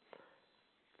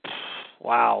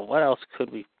 Wow, what else could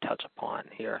we touch upon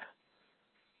here?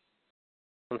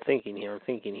 I'm thinking here.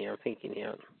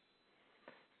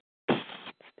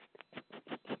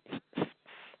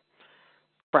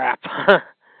 Crap.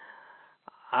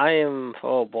 I am.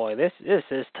 Oh boy, this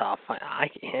is tough. I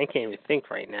can't even think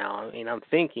right now. I mean, I'm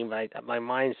thinking, but my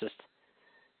mind's just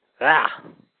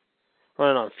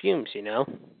running on fumes.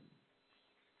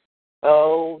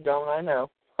 Oh, don't I know?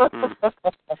 I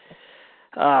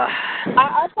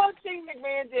thought Shane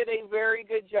McMahon did a very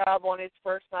good job on his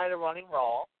first night of running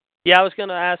Raw. Yeah, I was going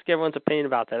to ask everyone's opinion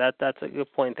about that. That's a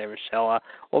good point there, Michelle.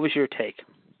 What was your take?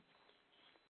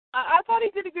 I thought he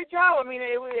did a good job. I mean,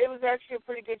 it was actually a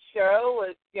pretty good show.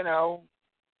 It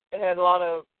had a lot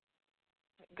of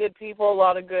good people, a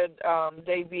lot of good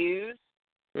debuts.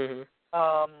 Mhm.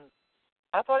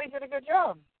 I thought he did a good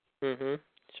job. Mhm.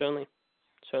 Certainly.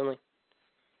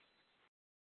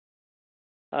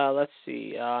 Let's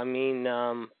see. I mean,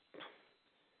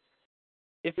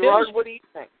 if Gerard, what do you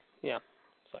think? Yeah.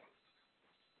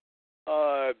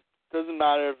 Doesn't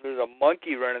matter if there's a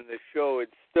monkey running the show.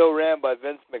 It's still ran by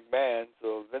Vince McMahon.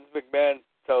 So Vince McMahon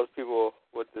tells people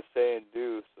what to say and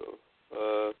do.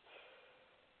 So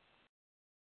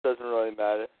doesn't really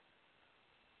matter.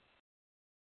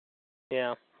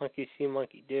 Yeah, monkey see,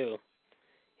 monkey do.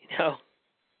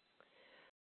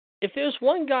 If there's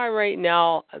one guy right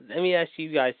now, let me ask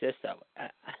you guys this though.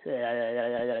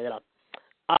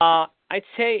 I'd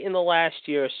say in the last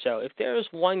year or so, if there's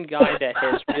one guy that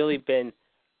has really been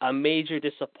a major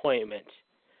disappointment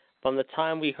from the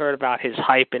time we heard about his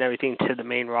hype and everything to the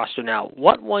main roster now,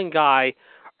 what one guy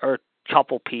or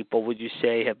couple people would you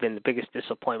say have been the biggest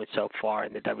disappointment so far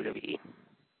in the WWE?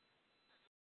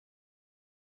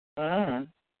 I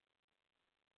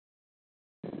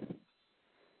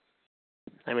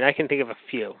mean, I can think of a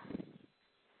few.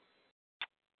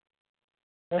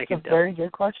 That's a very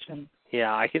good question.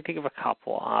 Yeah, I can think of a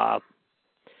couple.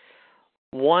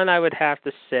 One I would have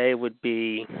to say would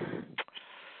be,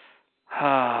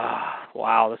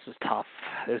 wow, this is tough.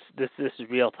 This is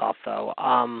real tough though.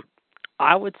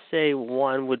 I would say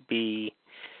one would be,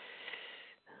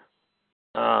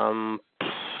 God,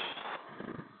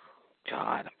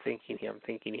 I'm thinking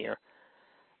here.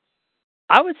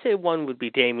 I would say one would be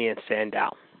Damien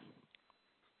Sandow.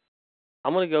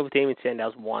 I'm going to go with Damien Sandow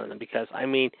as one of them because, I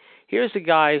mean, here's a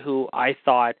guy who I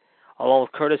thought, along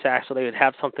with Curtis Axel, they would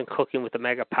have something cooking with the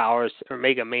Mega Powers or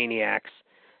Mega Maniacs,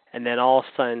 and then all of a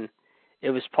sudden,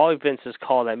 it was probably Vince's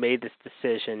call that made this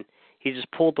decision. He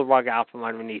just pulled the rug out from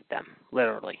underneath them,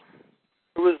 literally.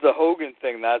 It was the Hogan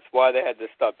thing. That's why they had to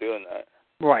stop doing that.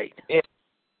 Right.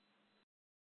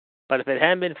 But if it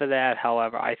hadn't been for that,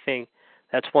 however, I think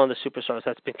that's one of the superstars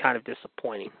that's been kind of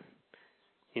disappointing.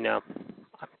 I know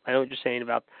what you're saying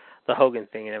about the Hogan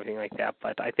thing and everything like that,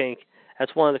 but I think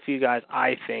that's one of the few guys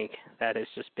I think that has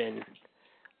just been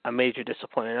a major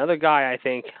disappointment. Another guy I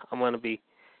think I'm going to be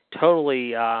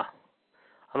totally, I'm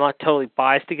not totally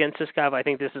biased against this guy, but I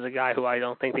think this is a guy who I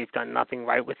don't think they've done nothing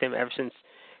right with him ever since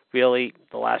really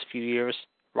the last few years.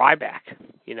 Ryback,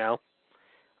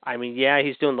 I mean, yeah,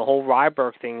 he's doing the whole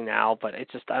Ryberg thing now, but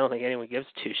it's just I don't think anyone gives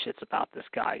two shits about this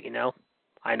guy,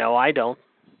 I know I don't.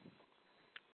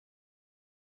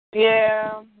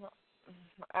 Yeah.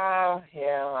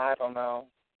 I don't know.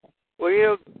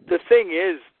 Well, the thing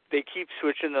is, they keep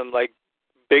switching them like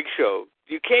Big Show.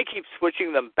 You can't keep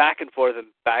switching them back and forth and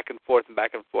back and forth and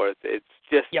back and forth. It's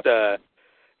just it's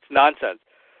nonsense.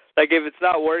 Like, if it's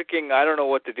not working, I don't know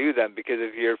what to do then, because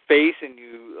if you're face and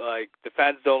the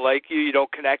fans don't like you, you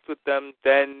don't connect with them,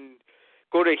 then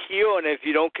go to heel, and if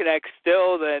you don't connect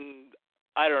still, then,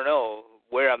 I don't know,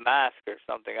 wear a mask or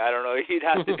something. I don't know. You'd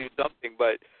have to do something,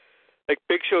 but, like,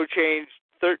 Big Show changed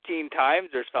 13 times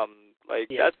or something. Like,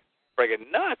 that's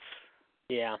friggin' nuts.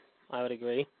 Yeah, I would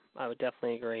agree. I would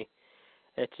definitely agree.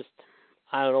 It's just,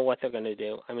 I don't know what they're going to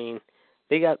do. I mean,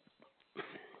 they got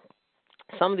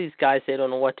some of these guys they don't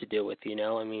know what to do with,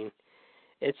 I mean,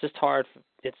 it's just hard.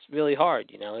 It's really hard,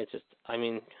 It's just, I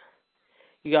mean,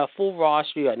 you got a full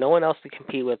roster. You got no one else to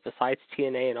compete with besides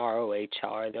TNA and ROH,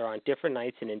 however. They're on different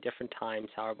nights and in different times,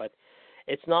 however. But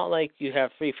it's not like you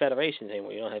have three federations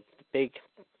anymore. You don't have the big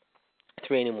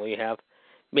three anymore. You have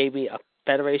maybe a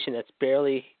federation that's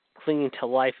barely clinging to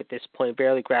life at this point,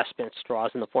 barely grasping at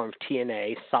straws in the form of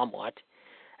TNA somewhat.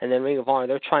 And then Ring of Honor,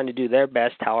 they're trying to do their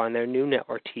best, however, on their new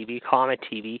network TV, Comet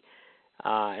TV,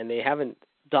 and they haven't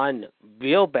done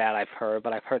real bad, I've heard,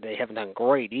 but I've heard they haven't done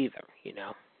great either,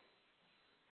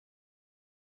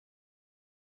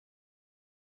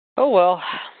 Oh, well.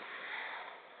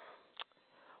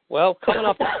 Well, coming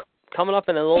up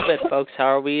in a little bit, folks,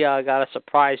 however, we got a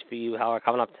surprise for you, however,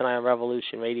 coming up tonight on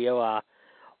Revolution Radio.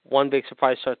 One big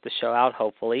surprise to start the show out,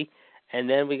 hopefully. And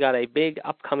then we got a big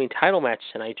upcoming title match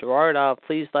tonight. Gerard,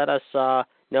 please let us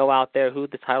know out there who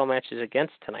the title match is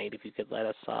against tonight, if you could let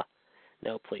us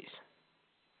know, please.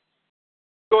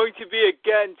 going to be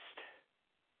against.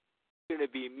 It's going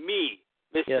to be me,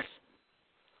 Mr. Yes.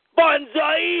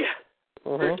 Bonsai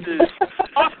versus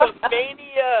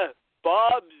Hulkamania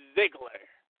Bob Ziegler.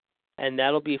 And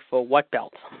that'll be for what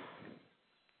belt?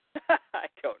 I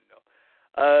don't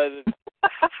know.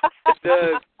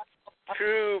 The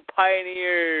True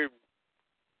Pioneer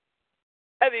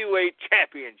Heavyweight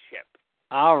Championship.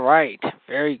 All right.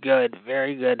 Very good.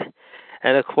 Very good.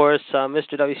 And, of course,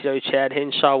 Mr. WCW Chad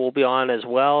Hinshaw will be on as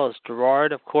well as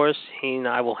Gerard, of course. He and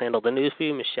I will handle the news for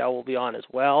you. Michelle will be on as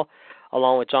well,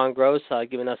 along with John Gross,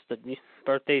 giving us the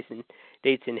birthdays and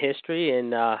dates in history.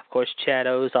 And, of course, Chad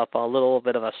owes up a little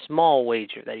bit of a small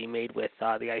wager that he made with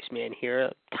the Iceman here,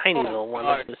 a tiny little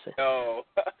one. No.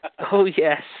 Oh,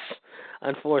 yes.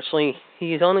 Unfortunately,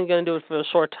 he's only going to do it for a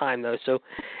short time, though, so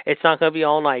it's not going to be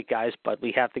all night, guys, but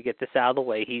we have to get this out of the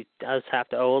way. He does have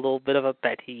to owe a little bit of a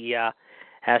bet. He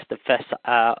has to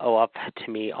owe up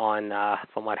to me on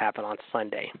from what happened on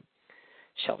Sunday,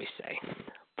 shall we say.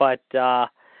 But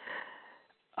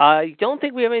I don't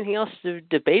think we have anything else to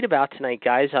debate about tonight,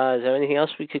 guys. Is there anything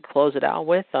else we could close it out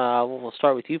with? We'll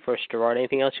start with you first, Gerard.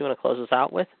 Anything else you want to close us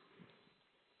out with?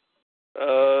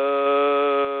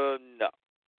 No.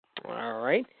 All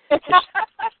right.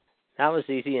 That was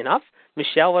easy enough.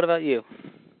 Michelle, what about you?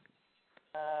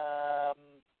 I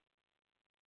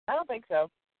don't think so.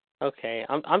 Okay,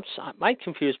 my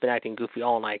computer's been acting goofy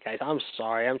all night, guys. I'm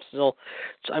sorry. It's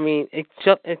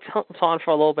on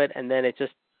for a little bit, and then it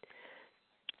just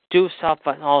do stuff,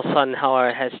 but all of a sudden, however,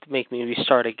 it has to make me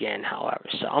restart again, however.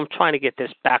 So I'm trying to get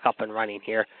this back up and running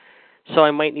here. So I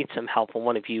might need some help from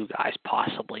one of you guys,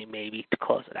 possibly, maybe, to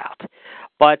close it out.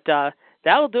 But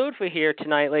that'll do it for here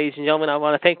tonight, ladies and gentlemen. I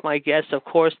want to thank my guests, of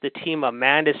course, the team of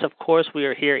Madness. Of course, we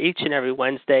are here each and every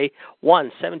Wednesday,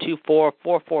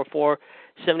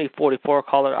 1-724-444-7044,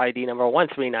 caller ID number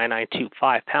 13992-5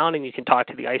 £, and you can talk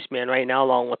to the Iceman right now,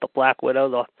 along with the Black Widow,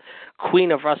 the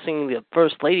Queen of Wrestling, the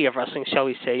First Lady of Wrestling, shall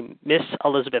we say, Miss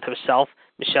Elizabeth herself,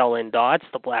 Michelle Lynn Dodds,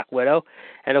 the Black Widow.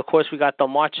 And, of course, we got the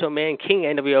Macho Man, King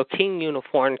NWO, King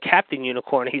Unicorn, Captain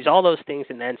Unicorn. He's all those things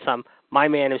and then some. My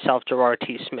man himself, Gerard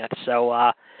T. Smith.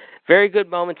 So, very good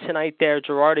moment tonight there,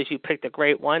 Gerard, as you picked a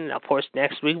great one. And, of course,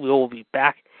 next week we will be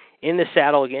back in the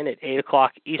saddle again at 8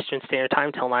 o'clock Eastern Standard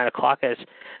Time till 9 o'clock, as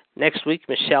next week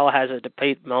Michelle has a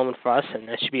debate moment for us, and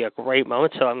that should be a great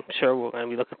moment. So I'm sure we're going to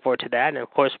be looking forward to that. And, of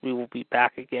course, we will be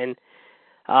back again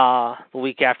the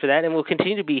week after that, and we'll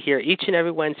continue to be here each and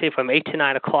every Wednesday from 8 to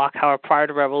 9 o'clock, hour prior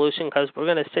to Revolution, because we're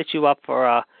going to set you up for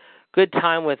a good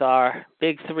time with our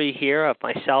big three here of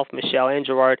myself, Michelle, and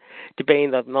Gerard,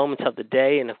 debating the moments of the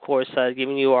day, and, of course,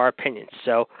 giving you our opinions.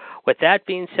 So with that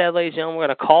being said, ladies and gentlemen, we're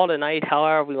going to call tonight.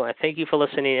 However, we want to thank you for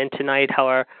listening in tonight.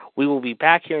 However, we will be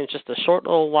back here in just a short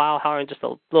little while, however, in just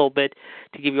a little bit,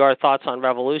 to give you our thoughts on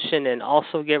Revolution, and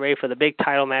also get ready for the big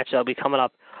title match that will be coming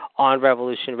up on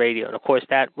Revolution Radio. And, of course,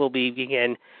 that will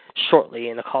begin shortly,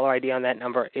 and the caller ID on that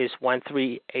number is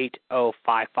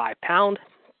 1380555 £.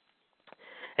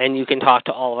 And you can talk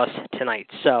to all of us tonight.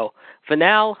 So for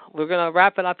now, we're going to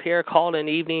wrap it up here, call it an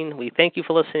evening. We thank you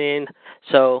for listening.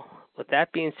 So with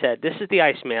that being said, this is the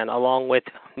Iceman, along with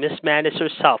Miss Madness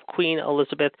herself, Queen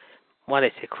Elizabeth. Why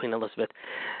did I say Queen Elizabeth?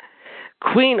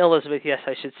 Queen Elizabeth, yes,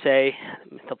 I should say,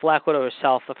 the Black Widow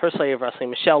herself, the First Lady of Wrestling,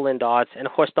 Michelle Lynn Dodds, and,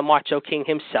 of course, the Macho King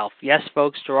himself. Yes,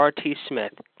 folks, Gerard T.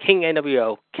 Smith, King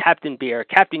NWO, Captain Beer,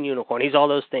 Captain Unicorn. He's all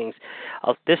those things.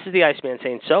 This is the Iceman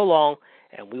saying so long,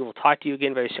 and we will talk to you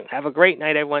again very soon. Have a great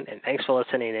night, everyone, and thanks for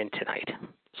listening in tonight.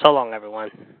 So long, everyone.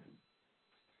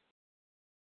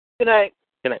 Good night.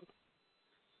 Good night.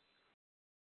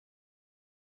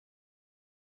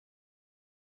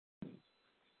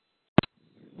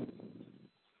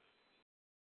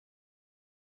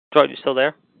 George, you still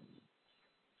there?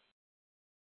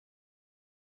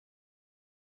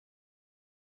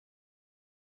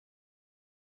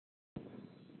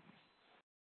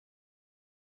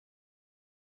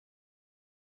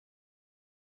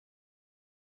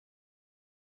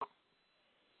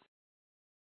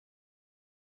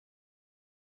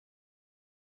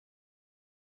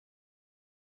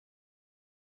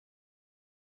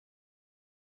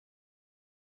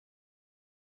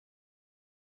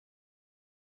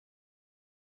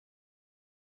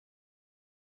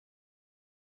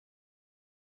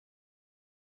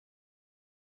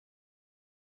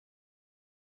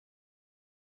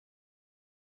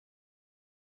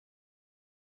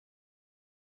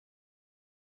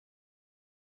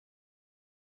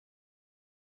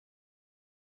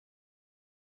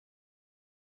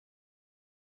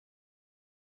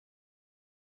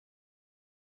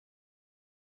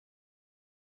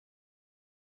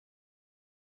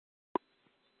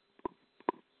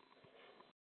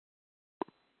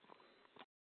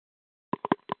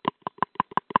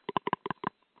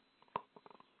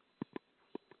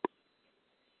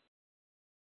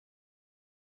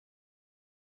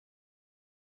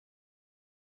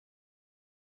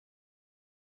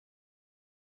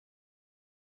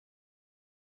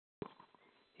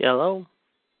 Hello?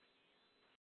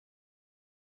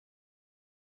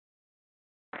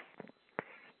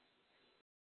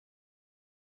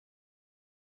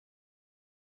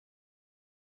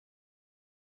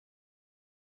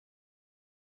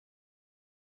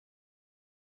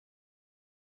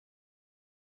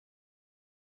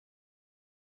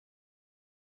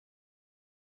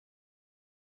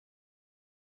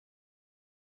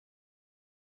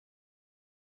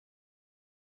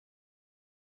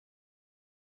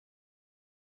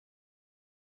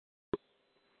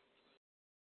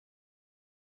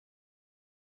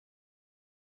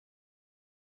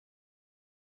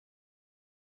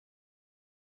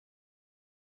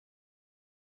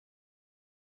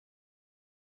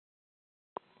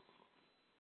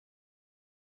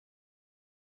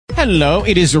 Hello,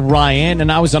 it is Ryan,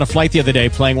 and I was on a flight the other day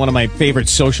playing one of my favorite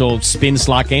social spin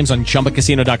slot games on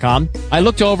ChumbaCasino.com. I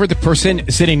looked over at the person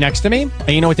sitting next to me, and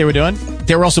you know what they were doing?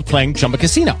 They were also playing Chumba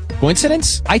Casino.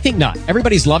 Coincidence? I think not.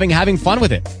 Everybody's loving having fun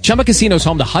with it. Chumba Casino is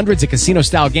home to hundreds of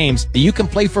casino-style games that you can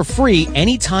play for free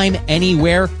anytime,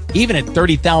 anywhere, even at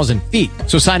 30,000 feet.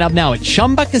 So sign up now at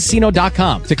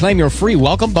ChumbaCasino.com to claim your free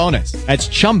welcome bonus. That's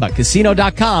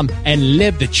ChumbaCasino.com and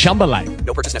live the Chumba life.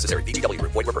 No purchase necessary. VGW.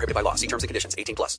 Void where prohibited by law. See terms and conditions. 18+.